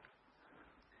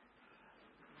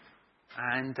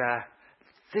 And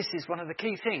this is one of the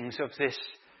key things of this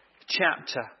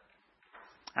chapter.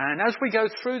 And as we go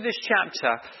through this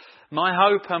chapter, my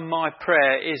hope and my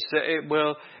prayer is that it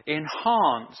will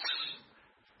enhance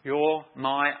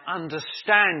my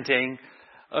understanding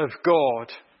of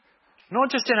God. Not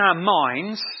just in our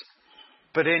minds,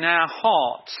 but in our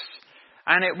hearts.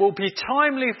 And it will be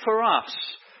timely for us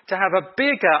to have a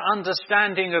bigger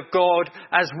understanding of God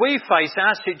as we face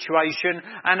our situation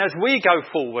and as we go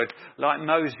forward, like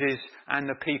Moses and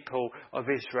the people of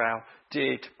Israel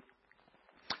did.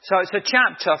 So it's a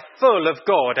chapter full of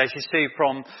God, as you see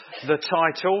from the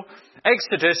title.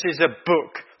 Exodus is a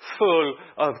book full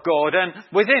of God, and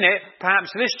within it,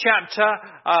 perhaps this chapter,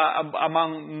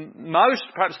 among most,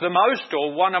 perhaps the most,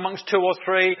 or one amongst two or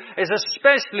three, is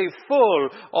especially full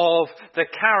of the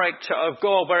character of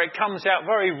God, where it comes out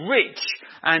very rich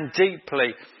and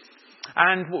deeply.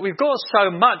 And we've got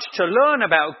so much to learn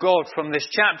about God from this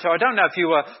chapter. I don't know if you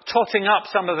were totting up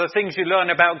some of the things you learn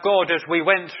about God as we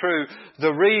went through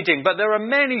the reading, but there are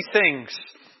many things.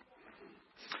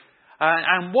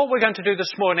 And what we're going to do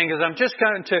this morning is I'm just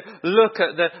going to look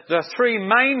at the three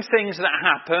main things that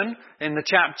happen in the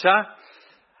chapter,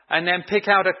 and then pick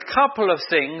out a couple of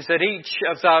things that each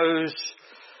of those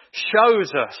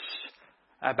shows us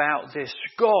about this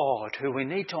God who we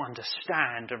need to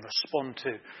understand and respond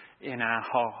to in our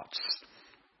hearts.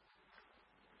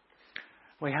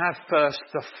 We have first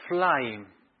the flame.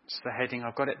 It's the heading.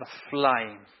 I've got it, the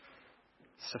flame.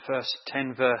 It's the first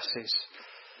 10 verses.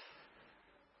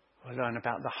 We'll learn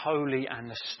about the holy and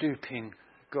the stooping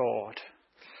God.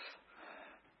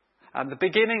 The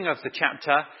beginning of the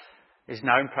chapter is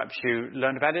known, perhaps you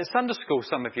learned about it at Sunday school,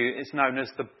 some of you, it's known as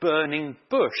the burning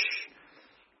bush.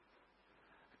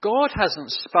 God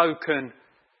hasn't spoken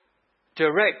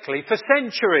directly for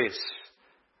centuries.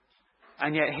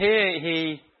 And yet here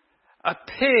he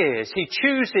appears. He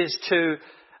chooses to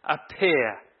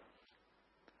appear.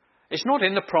 It's not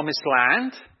in the promised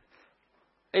land.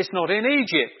 It's not in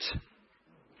Egypt.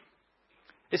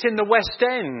 It's in the West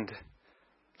End.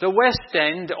 The West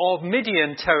End of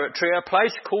Midian territory, a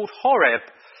place called Horeb,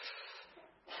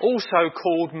 also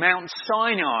called Mount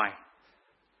Sinai.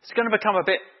 It's going to become a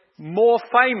bit more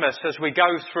famous as we go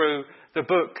through the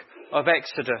book of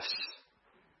Exodus.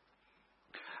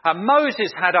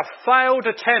 Moses had a failed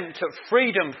attempt at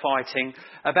freedom fighting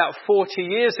about 40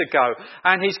 years ago,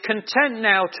 and he's content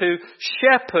now to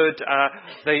shepherd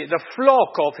the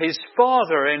flock of his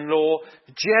father-in-law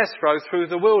Jethro through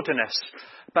the wilderness.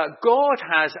 But God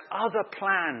has other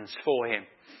plans for him.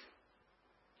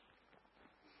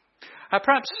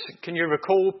 Perhaps, can you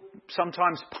recall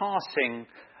sometimes passing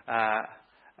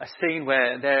a scene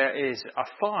where there is a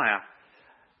fire?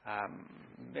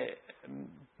 It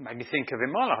made me think of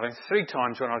in my life. I mean, 3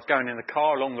 times when I was going in the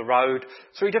car along the road,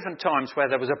 3 different times where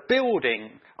there was a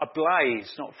building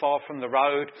ablaze not far from the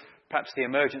road. Perhaps the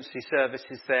emergency service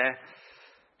is there.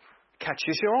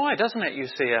 Catches your eye, doesn't it? You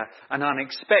see an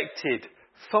unexpected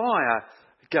fire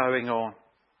going on.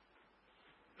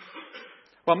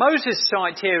 Well, Moses'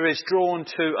 sight here is drawn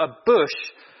to a bush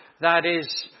that is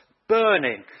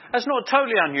burning. That's not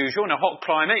totally unusual in a hot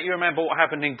climate. You remember what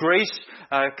happened in Greece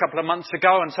a couple of months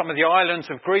ago on some of the islands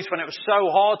of Greece when it was so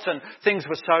hot and things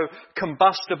were so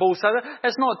combustible. So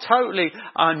that's not totally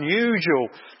unusual.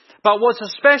 But what's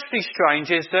especially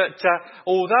strange is that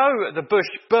although the bush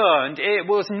burned, it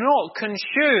was not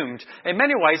consumed. In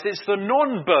many ways, it's the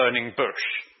non-burning bush.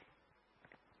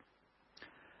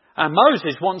 And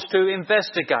Moses wants to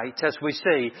investigate, as we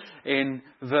see in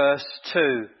verse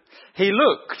 2. He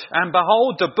looked, and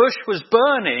behold, the bush was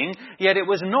burning, yet it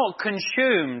was not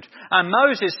consumed. And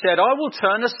Moses said, I will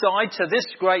turn aside to this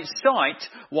great sight,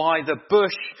 why the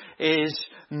bush is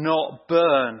not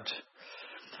burned.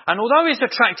 And although he's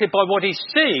attracted by what he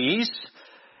sees,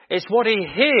 it's what he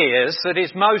hears that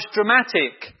is most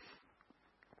dramatic.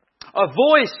 A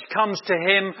voice comes to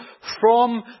him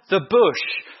from the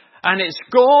bush, and it's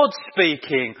God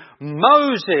speaking.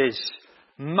 Moses,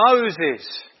 Moses.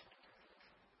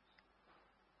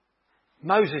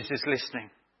 Moses is listening.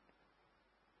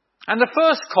 And the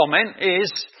first comment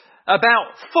is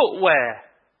about footwear,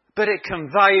 but it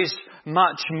conveys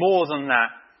much more than that.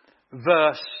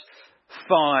 Verse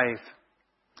 5.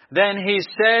 Then he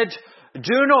said,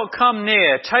 do not come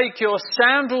near. Take your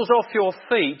sandals off your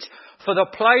feet, for the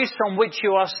place on which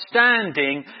you are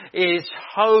standing is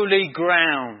holy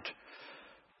ground.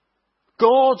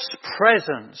 God's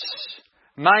presence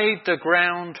made the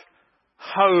ground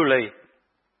holy.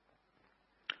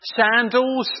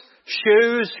 Sandals,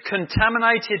 shoes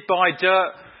contaminated by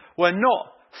dirt were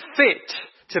not fit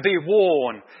to be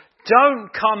worn. Don't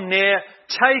come near.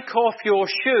 Take off your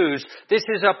shoes. This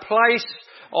is a place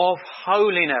of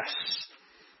holiness.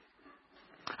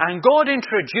 And God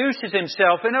introduces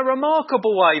himself in a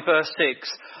remarkable way, verse 6.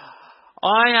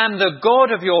 I am the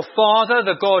God of your father,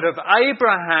 the God of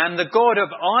Abraham, the God of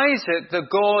Isaac, the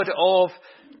God of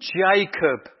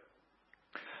Jacob.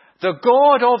 The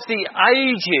God of the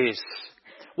ages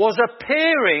was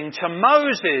appearing to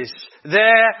Moses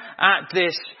there at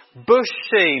this bush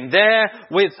scene, there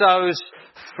with those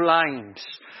flames.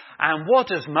 And what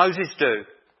does Moses do?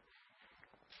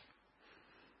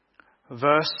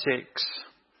 Verse 6.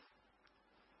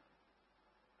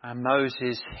 And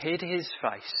Moses hid his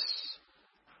face,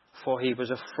 for he was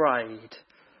afraid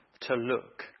to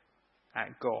look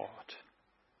at God.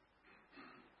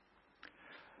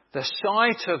 The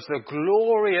sight of the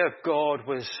glory of God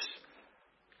was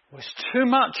too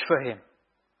much for him.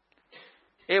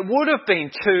 It would have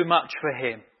been too much for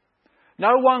him.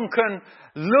 No one can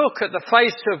look at the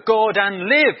face of God and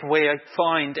live, we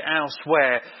find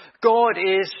elsewhere. God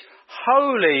is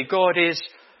holy. God is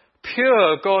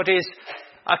pure. God is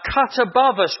a cut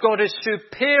above us. God is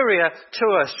superior to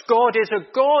us. God is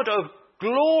a God of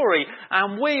glory,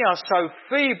 and we are so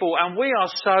feeble and we are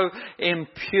so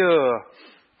impure.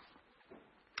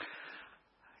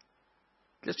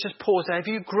 Let's just pause there. Have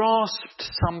you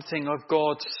grasped something of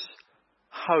God's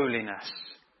holiness?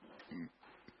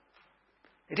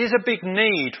 It is a big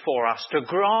need for us to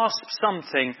grasp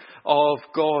something of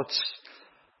God's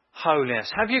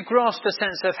holiness? Have you grasped a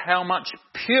sense of how much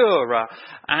purer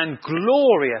and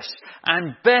glorious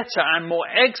and better and more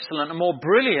excellent and more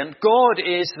brilliant God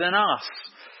is than us?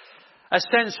 A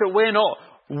sense that we're not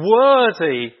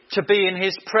worthy to be in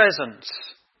His presence.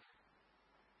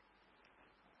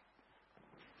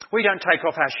 We don't take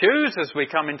off our shoes as we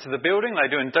come into the building. They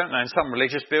do, and don't they, in some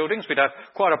religious buildings. We'd have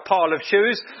quite a pile of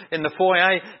shoes in the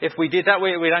foyer. If we did that,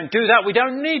 we don't do that. We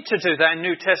don't need to do that in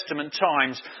New Testament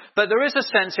times. But there is a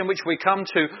sense in which we come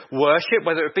to worship,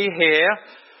 whether it be here,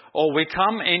 or we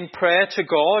come in prayer to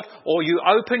God, or you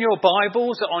open your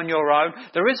Bibles on your own.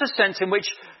 There is a sense in which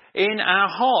in our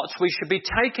hearts we should be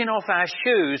taking off our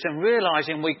shoes and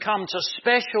realising we come to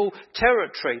special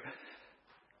territory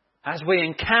as we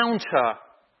encounter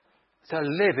the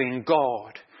living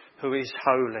God who is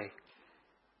holy.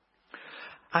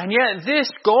 And yet this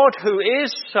God who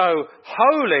is so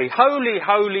holy, holy,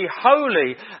 holy,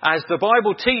 holy, as the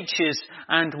Bible teaches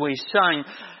and we sang,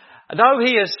 though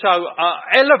He is so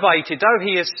elevated, though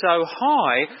He is so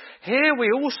high, here we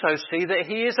also see that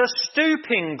He is a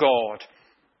stooping God.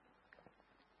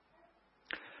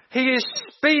 He is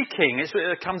speaking,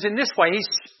 it comes in this way, He's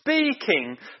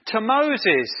speaking to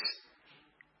Moses.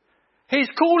 He's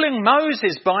calling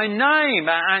Moses by name,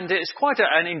 and it's quite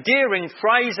an endearing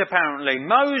phrase apparently.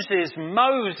 Moses,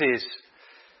 Moses.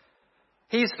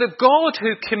 He's the God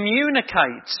who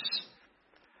communicates.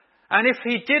 And if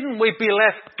He didn't, we'd be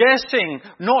left guessing,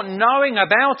 not knowing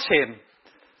about Him.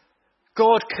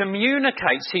 God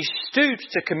communicates. He stoops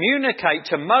to communicate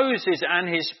to Moses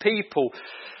and his people.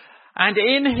 And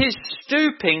in His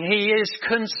stooping, He is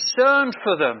concerned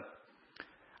for them.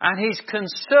 And He's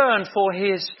concerned for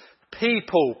His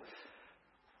people.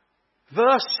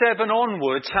 Verse 7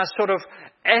 onwards has sort of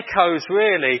echoes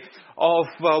really of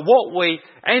what we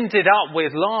ended up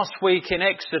with last week in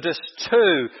Exodus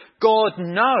 2. God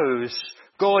knows,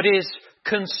 God is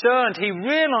concerned. He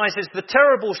realises the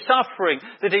terrible suffering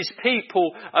that His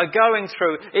people are going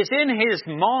through. It's in His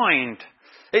mind.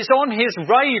 It's on His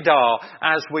radar,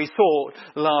 as we thought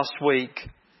last week.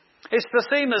 It's the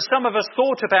theme that some of us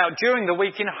thought about during the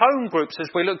week in home groups as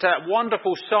we looked at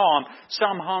wonderful Psalm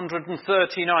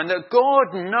 139, that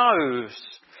God knows.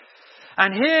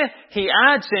 And here He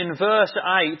adds in verse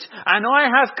 8, and I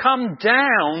have come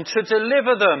down to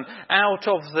deliver them out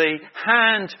of the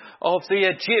hand of the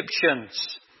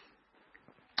Egyptians.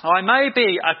 I may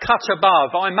be a cut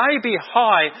above, I may be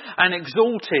high and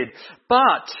exalted,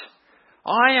 but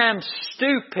I am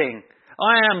stooping.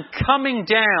 I am coming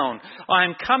down. I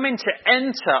am coming to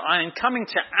enter. I am coming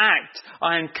to act.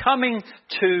 I am coming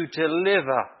to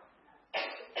deliver.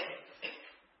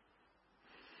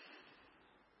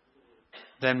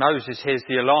 Then Moses hears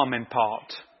the alarming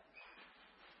part.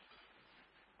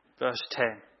 Verse 10.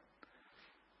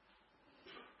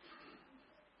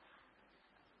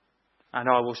 And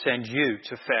I will send you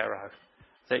to Pharaoh,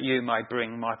 that you may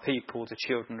bring my people, the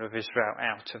children of Israel,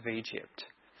 out of Egypt.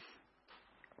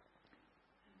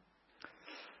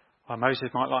 Well, Moses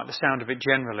might like the sound of it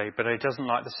generally, but he doesn't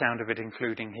like the sound of it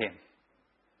including him.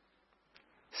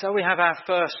 So we have our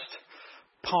first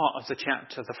part of the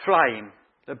chapter, the flame,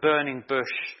 the burning bush.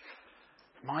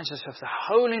 Reminds us of the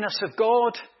holiness of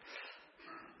God,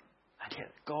 and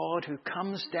yet God who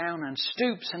comes down and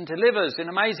stoops and delivers in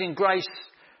amazing grace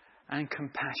and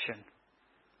compassion.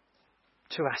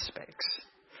 Two aspects.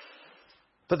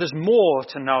 But there's more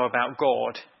to know about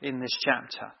God in this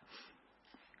chapter.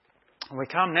 We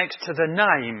come next to the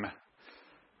name.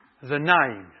 The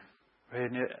name.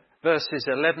 In verses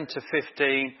 11 to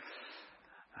 15.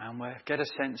 And we get a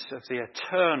sense of the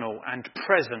eternal and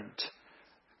present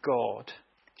God.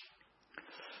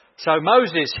 So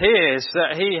Moses hears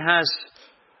that he has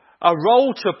a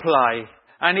role to play.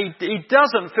 And he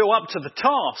doesn't feel up to the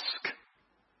task.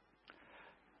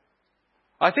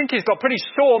 I think he's got pretty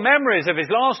sore memories of his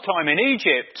last time in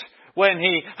Egypt, when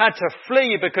he had to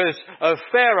flee because of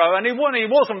Pharaoh, and he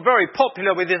wasn't very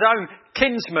popular with his own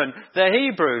kinsmen, the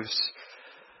Hebrews.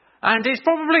 And he's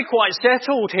probably quite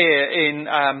settled here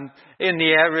in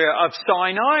the area of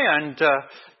Sinai and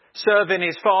serving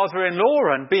his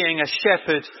father-in-law and being a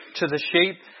shepherd to the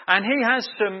sheep. And he has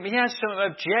some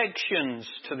objections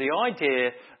to the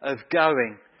idea of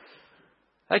going.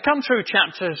 They come through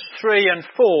chapters 3 and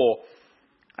 4.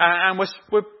 And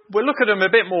we'll look at them a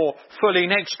bit more fully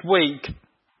next week.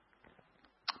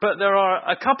 But there are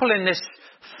a couple in this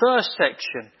first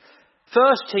section.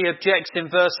 First, he objects in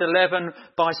verse 11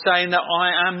 by saying that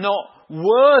I am not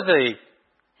worthy.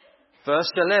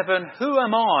 Verse 11, who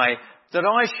am I that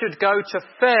I should go to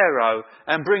Pharaoh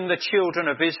and bring the children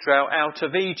of Israel out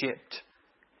of Egypt?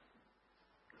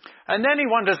 And then he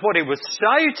wonders what he would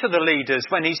say to the leaders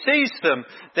when he sees them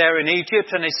there in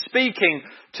Egypt and is speaking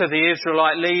to the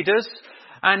Israelite leaders.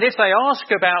 And if they ask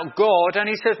about God, and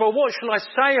he says, well, what shall I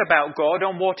say about God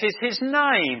and what is his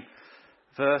name?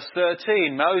 Verse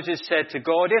 13, Moses said to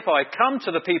God, if I come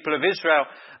to the people of Israel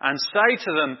and say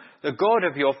to them, the God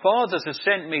of your fathers has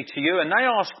sent me to you, and they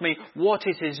ask me, what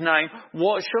is his name?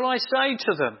 What shall I say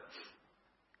to them?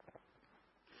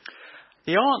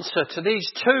 The answer to these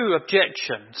two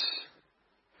objections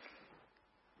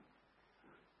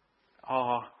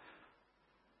are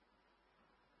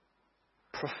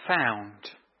profound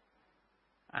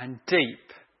and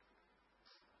deep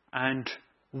and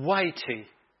weighty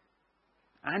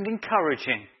and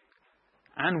encouraging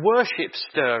and worship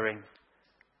stirring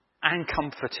and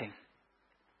comforting.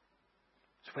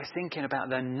 So we're thinking about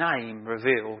the name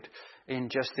revealed in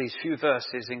just these few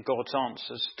verses in God's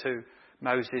answers to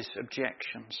Moses'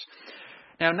 objections.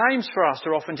 Now, names for us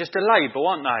are often just a label,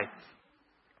 aren't they?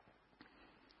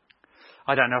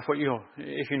 I don't know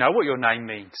if you know what your name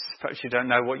means. Perhaps you don't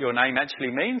know what your name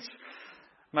actually means.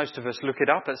 Most of us look it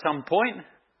up at some point.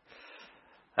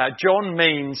 John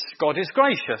means God is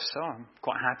gracious. Oh, I'm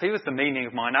quite happy with the meaning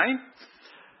of my name.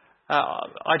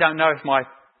 I don't know if my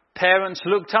parents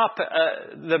looked up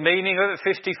the meaning of it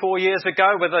 54 years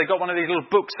ago, whether they got one of these little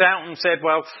books out and said,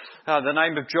 well, the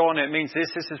name of John, it means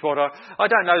this is what I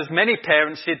don't know as many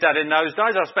parents did that in those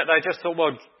days. I expect they just thought,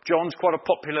 well, John's quite a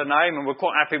popular name and we're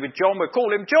quite happy with John, we'll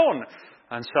call him John.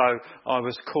 And so I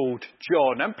was called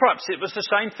John. And perhaps it was the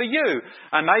same for you.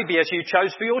 And maybe as you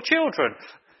chose for your children.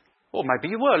 Or maybe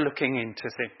you were looking into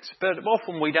things. But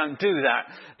often we don't do that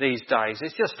these days.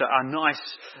 It's just a nice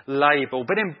label.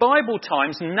 But in Bible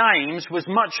times, names was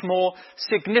much more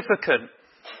significant.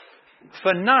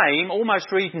 For name,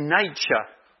 almost read nature,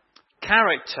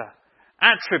 character,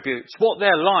 attributes, what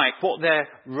they're like, what their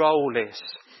role is.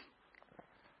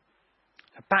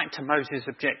 Back to Moses'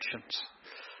 objections.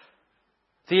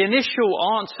 The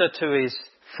initial answer to his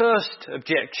first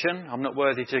objection, I'm not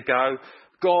worthy to go,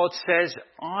 God says,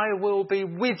 I will be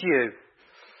with you.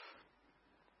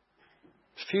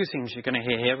 There's a few things you're going to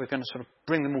hear here. We're going to sort of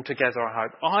bring them all together, I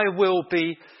hope. I will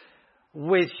be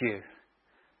with you.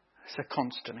 It's a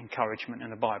constant encouragement in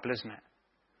the Bible, isn't it?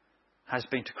 Has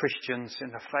been to Christians in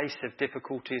the face of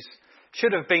difficulties.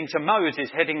 Should have been to Moses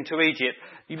heading to Egypt.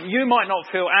 You might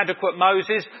not feel adequate,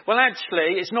 Moses. Well,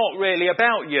 actually, it's not really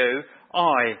about you.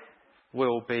 I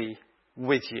will be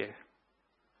with you.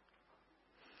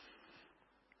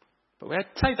 But we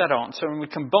take that answer and we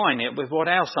combine it with what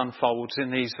else unfolds in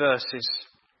these verses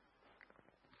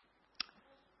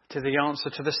to the answer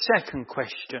to the second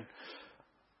question.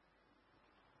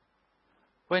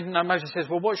 When Moses says,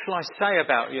 well, what shall I say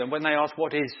about you? And when they ask,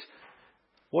 what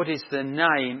is the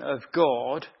name of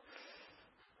God?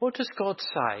 What does God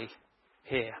say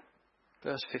here?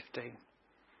 Verse 15.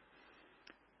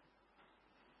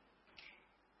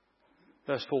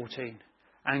 Verse 14.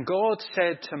 And God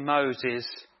said to Moses,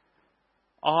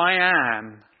 I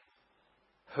am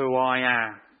who I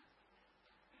am.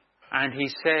 And he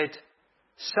said,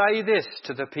 say this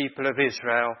to the people of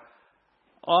Israel,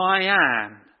 I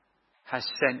am has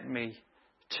sent me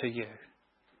to you.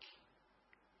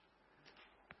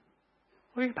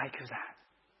 What do you make of that?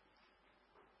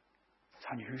 It's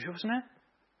unusual, isn't it?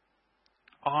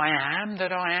 I am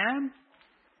that I am.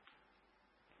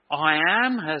 I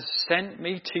am has sent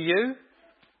me to you.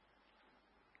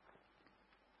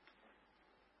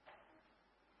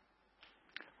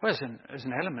 Well, there's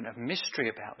an element of mystery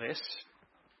about this.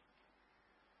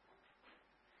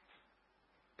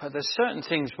 But there's certain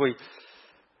things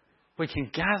we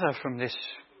can gather from this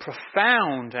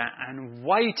profound and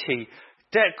weighty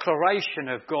declaration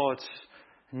of God's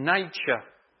nature.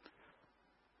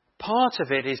 Part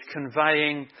of it is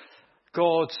conveying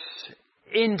God's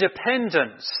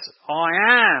independence. I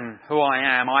am who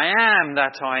I am. I am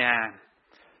that I am.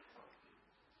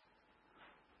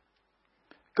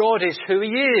 God is who he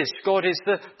is. God is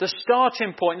the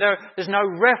starting point. There's no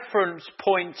reference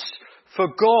points for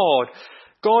God.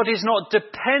 God is not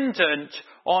dependent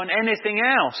on anything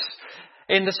else.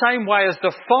 In the same way as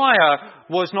the fire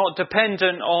was not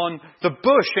dependent on the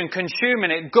bush and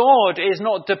consuming it, God is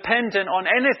not dependent on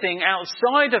anything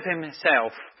outside of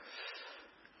himself.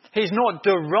 He's not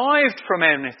derived from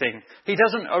anything. He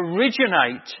doesn't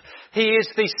originate. He is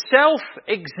the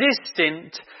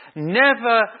self-existent,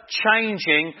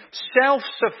 never-changing,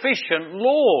 self-sufficient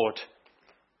Lord.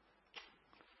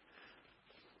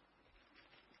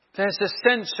 There's a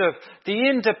sense of the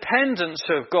independence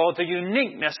of God, the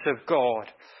uniqueness of God,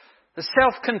 the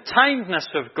self-containedness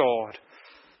of God.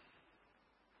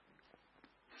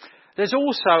 there's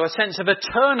also a sense of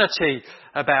eternity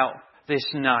about this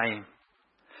name.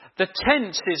 The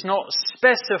tense is not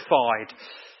specified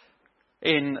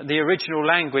in the original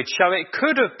language, so it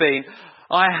could have been,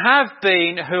 I have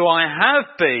been who I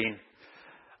have been,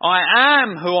 I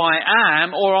am who I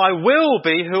am, or I will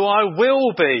be who I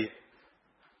will be.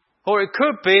 Or it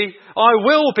could be, I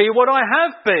will be what I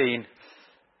have been.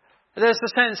 There's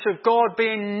the sense of God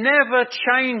being never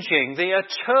changing, the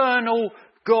eternal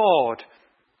God.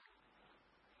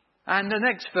 And the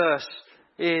next verse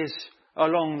is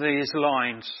along these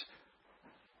lines.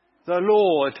 The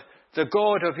Lord, the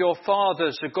God of your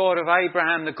fathers, the God of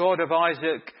Abraham, the God of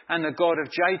Isaac, and the God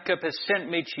of Jacob has sent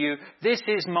me to you. This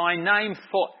is my name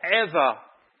forever.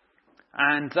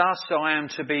 And thus I am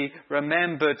to be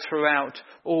remembered throughout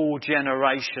all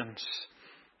generations.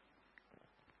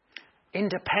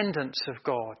 Independence of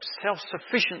God,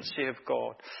 self-sufficiency of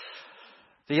God,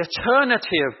 the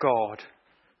eternity of God,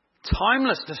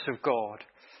 timelessness of God.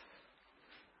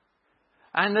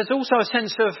 And there's also a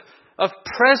sense of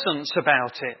presence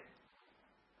about it.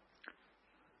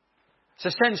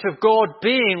 It's a sense of God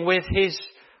being with his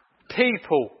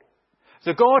people.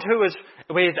 The God who was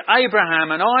with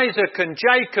Abraham and Isaac and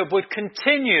Jacob would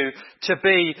continue to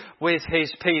be with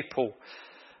his people.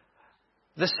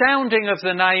 The sounding of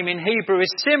the name in Hebrew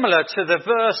is similar to the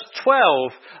verse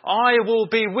 12, I will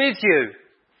be with you.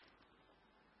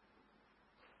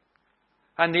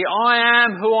 And the I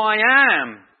am who I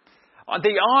am.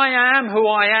 The I am who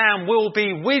I am will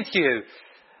be with you.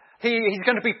 He's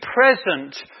going to be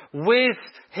present with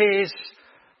his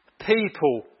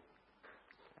people.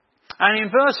 And in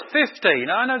verse 15,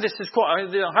 I know this is quite,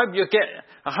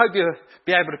 I hope you'll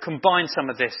be able to combine some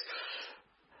of this.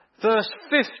 Verse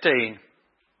 15,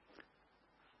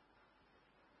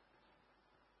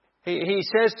 he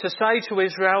says to say to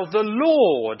Israel, the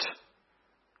Lord.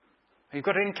 You've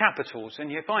got it in capitals,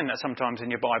 and you find that sometimes in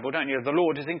your Bible, don't you? The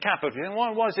Lord is in capitals. And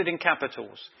why is it in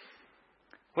capitals?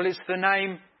 Well, it's the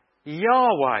name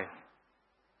Yahweh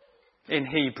in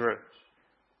Hebrew.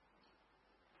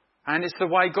 And it's the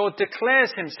way God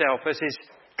declares himself as his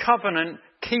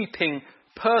covenant-keeping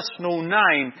personal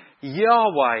name,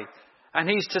 Yahweh. And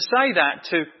he's to say that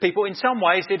to people. In some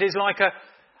ways, it is like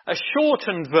a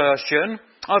shortened version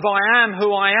of I am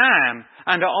who I am,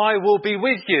 and I will be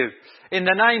with you, in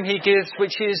the name he gives,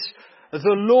 which is the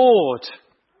Lord.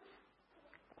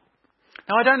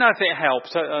 Now, I don't know if it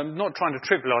helps. I'm not trying to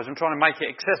trivialise. I'm trying to make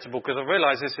it accessible because I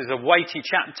realise this is a weighty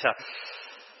chapter.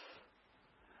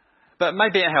 But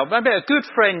maybe it helps. Maybe a good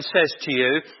friend says to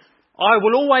you, I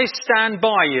will always stand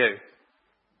by you.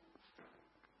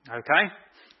 Okay?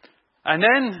 And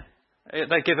then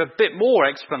they give a bit more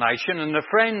explanation, and the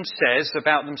friend says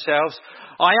about themselves,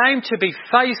 I aim to be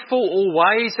faithful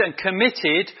always and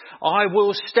committed. I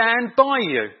will stand by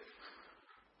you.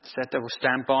 Said they will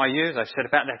stand by you. They've said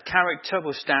about their character,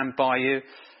 will stand by you.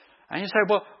 And you say,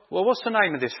 well, what's the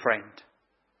name of this friend?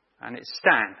 And it's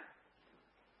Stan.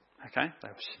 Okay,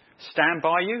 they'll stand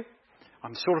by you.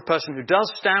 I'm the sort of person who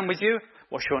does stand with you.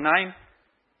 What's your name?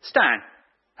 Stan.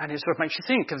 And it sort of makes you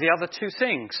think of the other two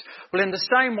things. Well, in the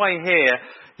same way here,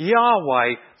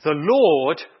 Yahweh, the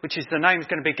Lord, which is the name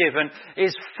that's going to be given,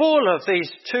 is full of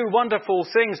these two wonderful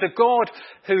things. The God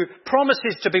who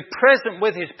promises to be present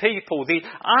with his people, the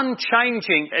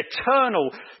unchanging, eternal,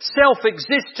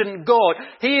 self-existent God.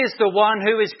 He is the one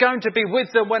who is going to be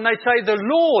with them when they say the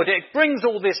Lord. It brings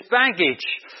all this baggage.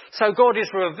 So God is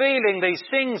revealing these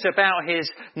things about his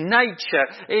nature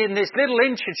in this little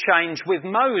interchange with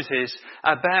Moses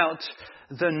about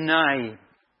the name.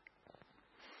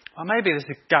 Or maybe this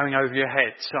is going over your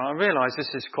head, so I realise this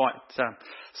is quite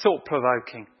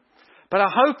thought-provoking. But I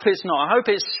hope it's not. I hope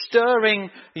it's stirring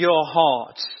your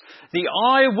hearts. The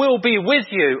I will be with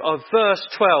you of verse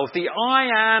 12. The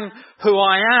I am who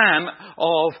I am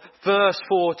of verse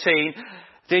 14.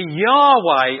 The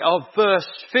Yahweh of verse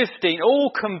 15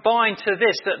 all combine to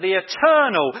this, that the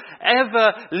eternal,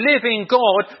 ever-living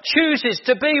God chooses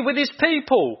to be with his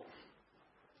people.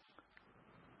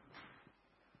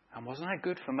 And wasn't that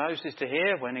good for Moses to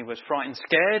hear when he was frightened,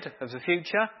 scared of the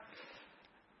future?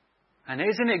 And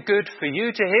isn't it good for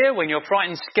you to hear when you're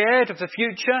frightened, scared of the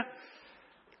future?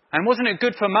 And wasn't it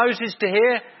good for Moses to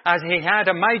hear as he had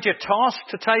a major task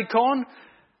to take on?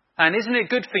 And isn't it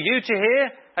good for you to hear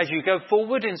as you go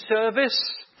forward in service?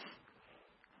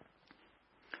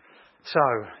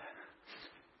 So,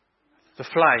 the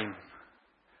flame,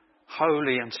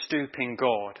 holy and stooping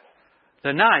God.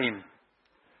 The name,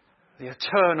 the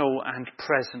eternal and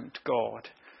present God.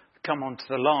 Come on to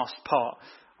the last part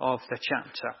of the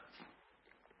chapter.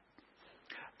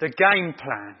 The game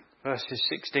plan, verses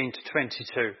 16 to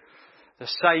 22. the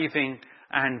saving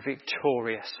and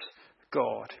victorious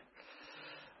God.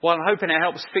 Well, I'm hoping it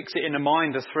helps fix it in the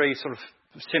mind, the three sort of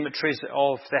symmetries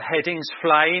of the headings: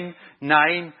 flame,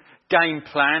 name, game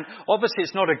plan. Obviously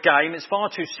it's not a game, it's far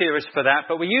too serious for that,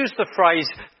 but we use the phrase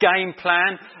game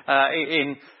plan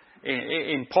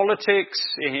in politics,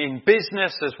 in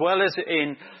business, as well as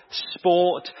in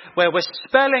sport, where we're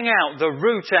spelling out the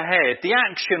route ahead, the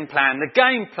action plan, the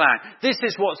game plan. This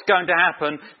is what's going to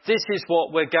happen. This is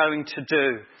what we're going to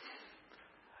do.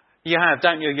 You have,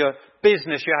 don't you, your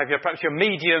business, you have perhaps your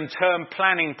medium-term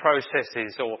planning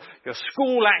processes, or your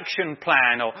school action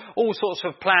plan, or all sorts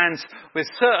of plans with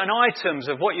certain items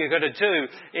of what you're going to do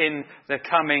in the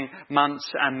coming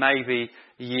months and maybe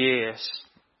years.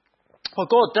 Well,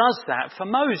 God does that for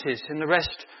Moses in the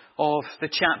rest of the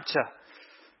chapter.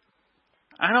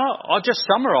 And I'll just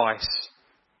summarise.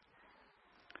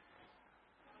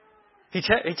 He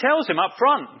tells him up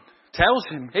front.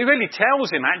 He really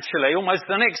tells him, actually, almost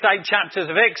the next 8 chapters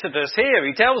of Exodus here.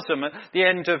 He tells them at the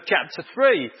end of chapter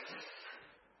 3.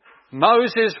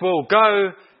 Moses will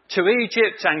go to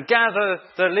Egypt and gather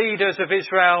the leaders of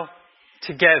Israel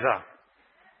together.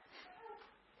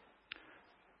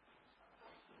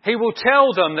 He will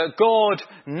tell them that God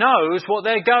knows what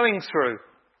they're going through,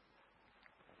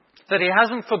 that He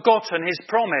hasn't forgotten His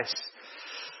promise.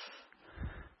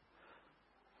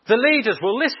 The leaders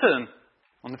will listen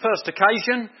on the first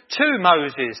occasion to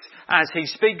Moses as he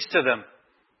speaks to them.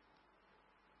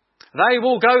 They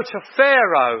will go to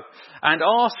Pharaoh and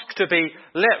ask to be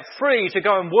let free to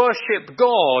go and worship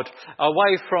God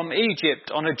away from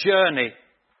Egypt on a journey.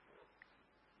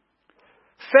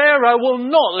 Pharaoh will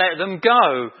not let them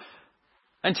go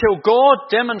until God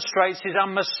demonstrates His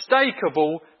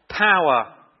unmistakable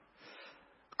power.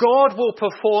 God will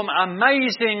perform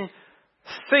amazing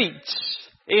feats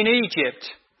in Egypt,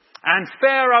 and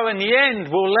Pharaoh in the end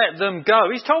will let them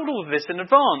go. He's told all of this in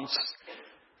advance.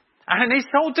 And He's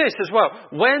told this as well.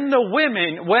 When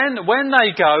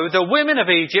they go, the women of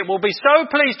Egypt will be so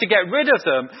pleased to get rid of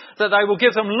them that they will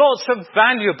give them lots of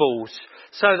valuables,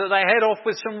 so that they head off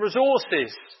with some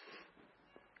resources.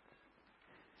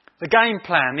 The game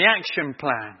plan, the action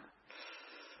plan.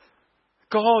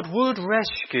 God would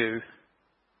rescue.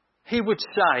 He would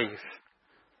save.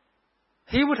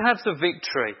 He would have the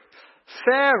victory.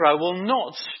 Pharaoh will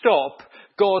not stop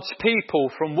God's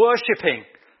people from worshipping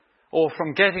or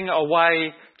from getting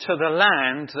away to the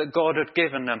land that God had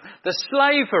given them. The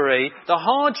slavery, the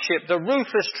hardship, the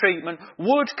ruthless treatment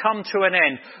would come to an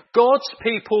end. God's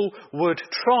people would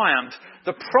triumph.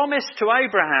 The promise to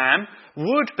Abraham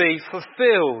would be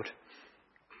fulfilled.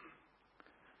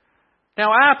 Now,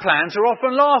 our plans are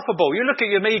often laughable. You look at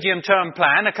your medium-term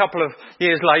plan a couple of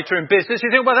years later in business,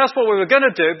 you think, well, that's what we were going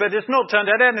to do, but it's not turned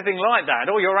out anything like that,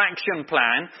 or your action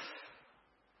plan.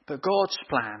 But God's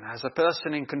plan, as a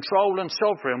person in control and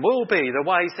sovereign, will be the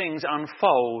way things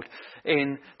unfold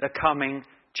in the coming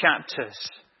chapters.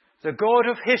 The God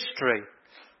of history,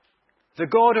 the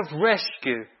God of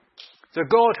rescue, the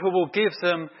God who will give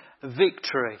them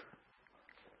victory.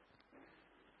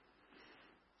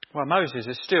 Well, Moses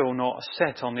is still not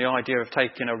set on the idea of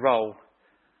taking a role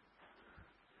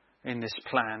in this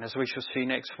plan, as we shall see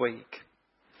next week.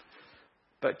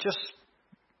 But just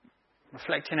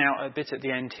reflecting out a bit at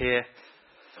the end here,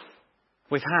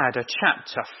 we've had a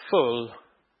chapter full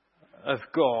of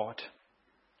God.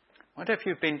 I wonder if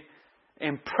you've been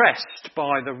impressed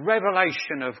by the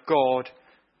revelation of God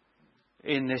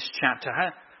in this chapter.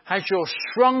 Has your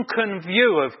shrunken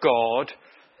view of God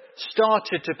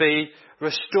started to be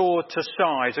restored to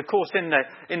size? Of course, in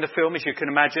the film, as you can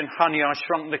imagine, Honey, I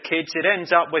Shrunk the Kids, it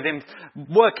ends up with him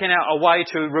working out a way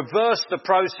to reverse the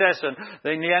process, and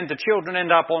in the end the children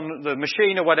end up on the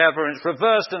machine or whatever, and it's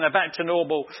reversed and they're back to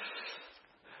normal.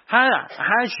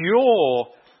 Has your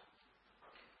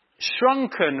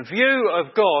shrunken view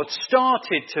of God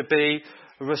started to be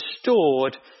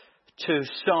restored to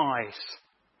size?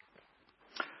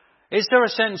 Is there a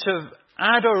sense of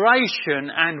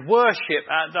adoration and worship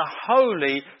at the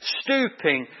holy,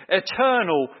 stooping,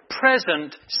 eternal,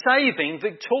 present, saving,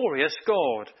 victorious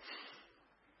God?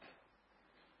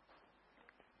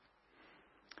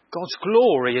 God's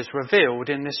glory is revealed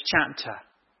in this chapter.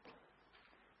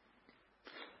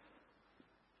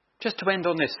 Just to end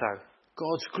on this though,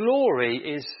 God's glory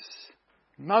is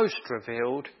most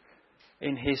revealed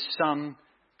in His Son,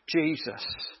 Jesus.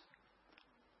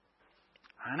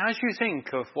 And as you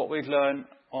think of what we've learned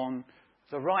on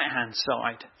the right-hand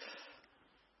side,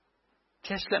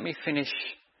 just let me finish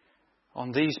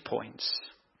on these points.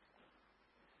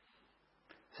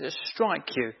 Does it strike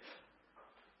you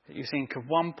that you think of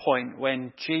one point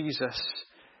when Jesus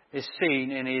is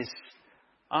seen in His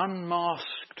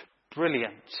unmasked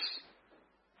brilliance,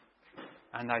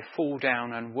 and they fall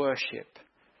down and worship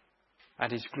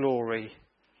at his glory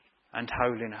and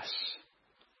holiness.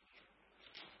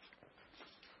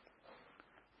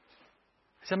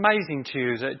 It's amazing to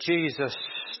you that Jesus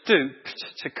stooped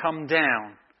to come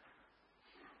down,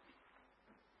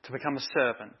 to become a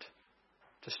servant,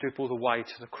 to stoop all the way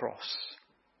to the cross.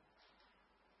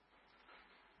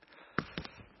 Do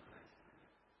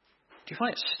you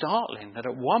find it startling that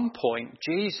at one point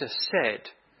Jesus said,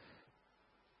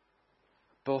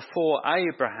 before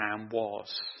Abraham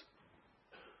was,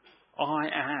 I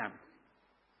am?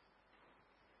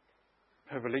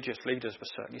 Her religious leaders were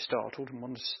certainly startled and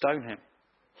wanted to stone him.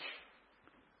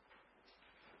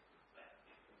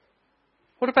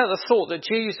 What about the thought that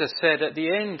Jesus said at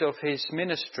the end of his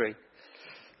ministry,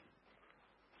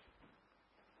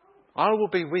 I will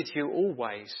be with you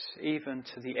always, even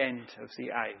to the end of the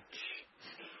age?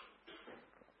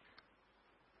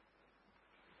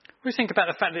 We think about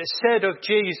the fact that it said of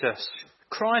Jesus,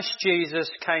 Christ Jesus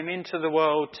came into the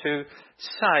world to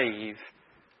save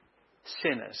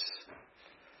sinners.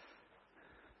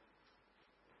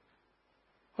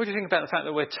 What do you think about the fact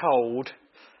that we're told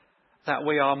that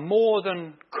we are more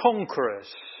than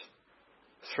conquerors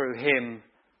through him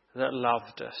that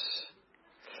loved us?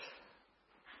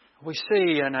 We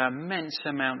see an immense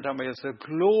amount, don't we, of the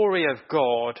glory of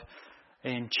God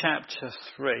in chapter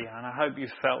 3, and I hope you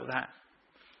felt that.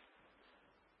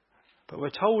 But we're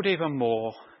told even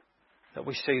more that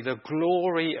we see the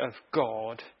glory of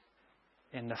God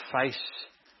in the face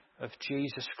of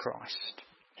Jesus Christ.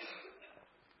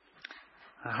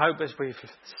 I hope as we've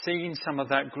seen some of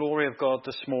that glory of God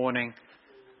this morning,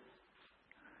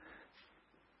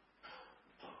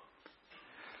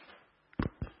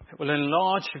 it will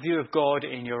enlarge the view of God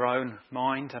in your own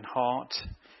mind and heart.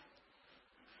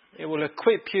 It will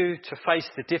equip you to face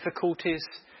the difficulties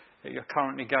that you're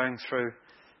currently going through.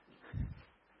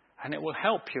 And it will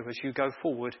help you as you go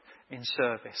forward in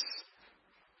service,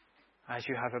 as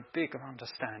you have a bigger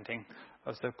understanding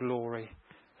of the glory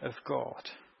of God.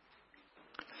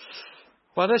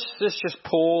 Well, let's just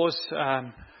pause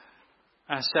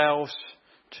ourselves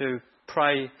to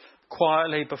pray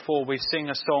quietly before we sing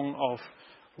a song of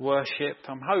worship.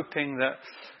 I'm hoping that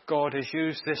God has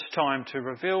used this time to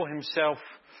reveal himself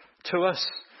to us.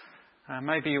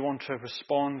 Maybe you want to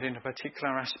respond in a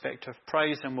particular aspect of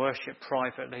praise and worship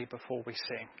privately before we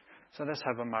sing. So let's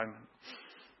have a moment.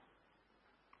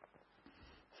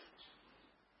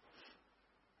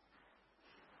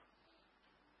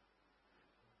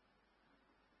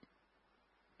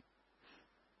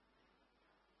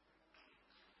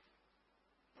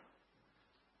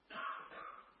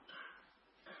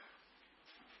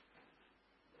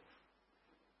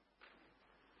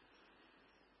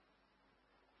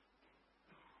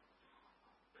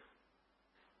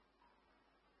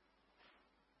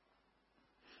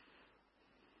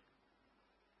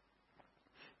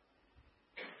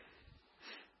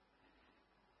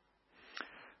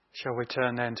 Shall we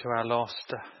turn then to our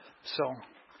last song?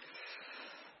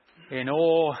 In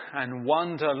awe and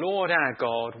wonder, Lord our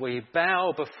God, we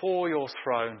bow before your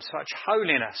throne. Such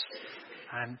holiness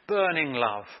and burning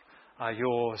love are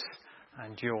yours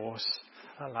and yours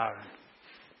alone.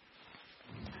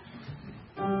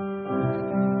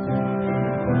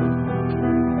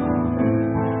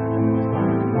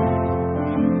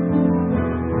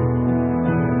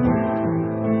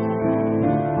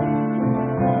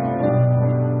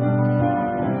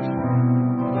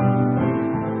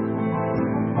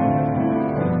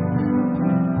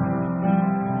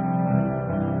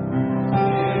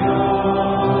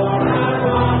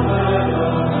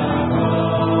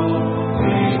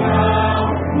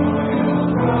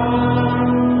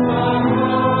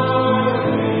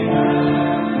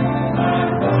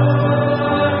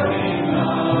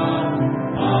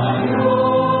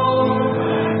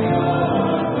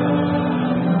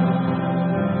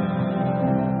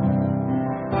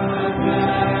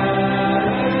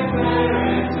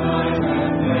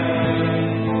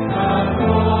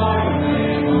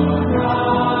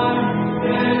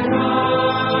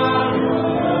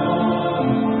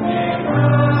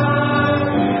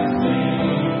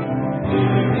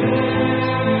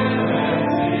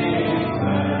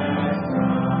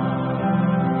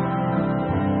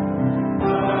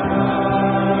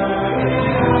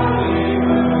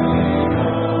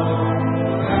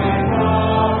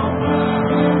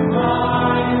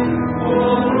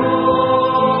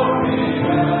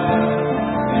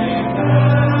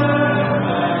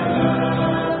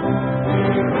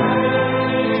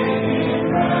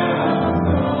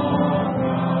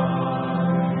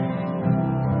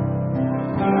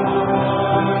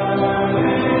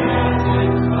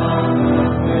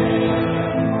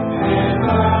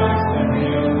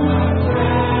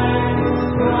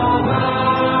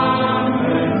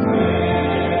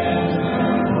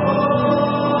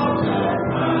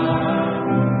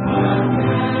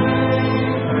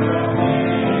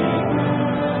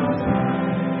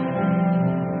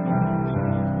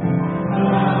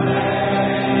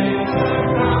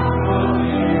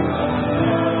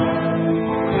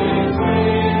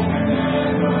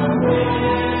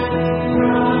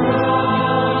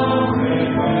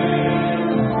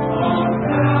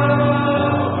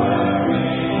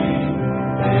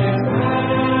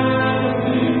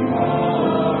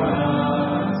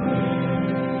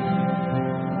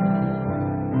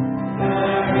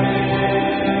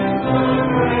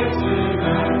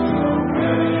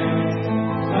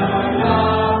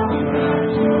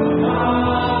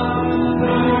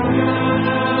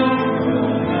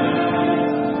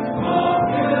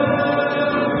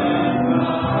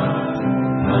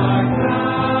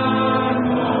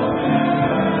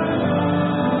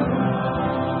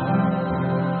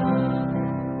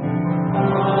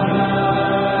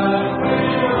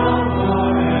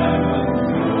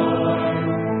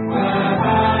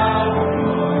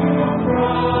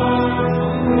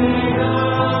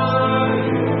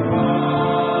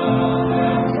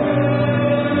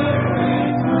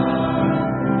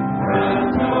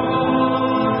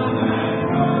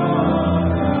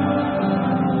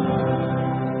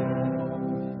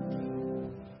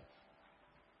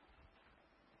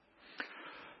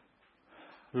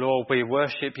 Lord, we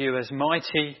worship you as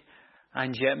mighty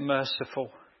and yet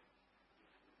merciful,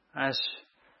 as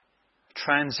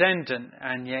transcendent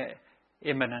and yet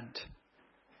immanent,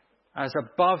 as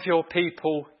above your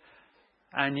people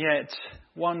and yet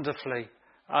wonderfully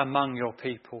among your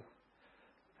people,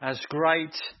 as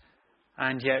great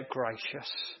and yet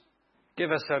gracious.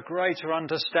 Give us a greater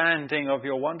understanding of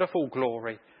your wonderful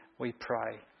glory, we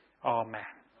pray.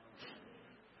 Amen.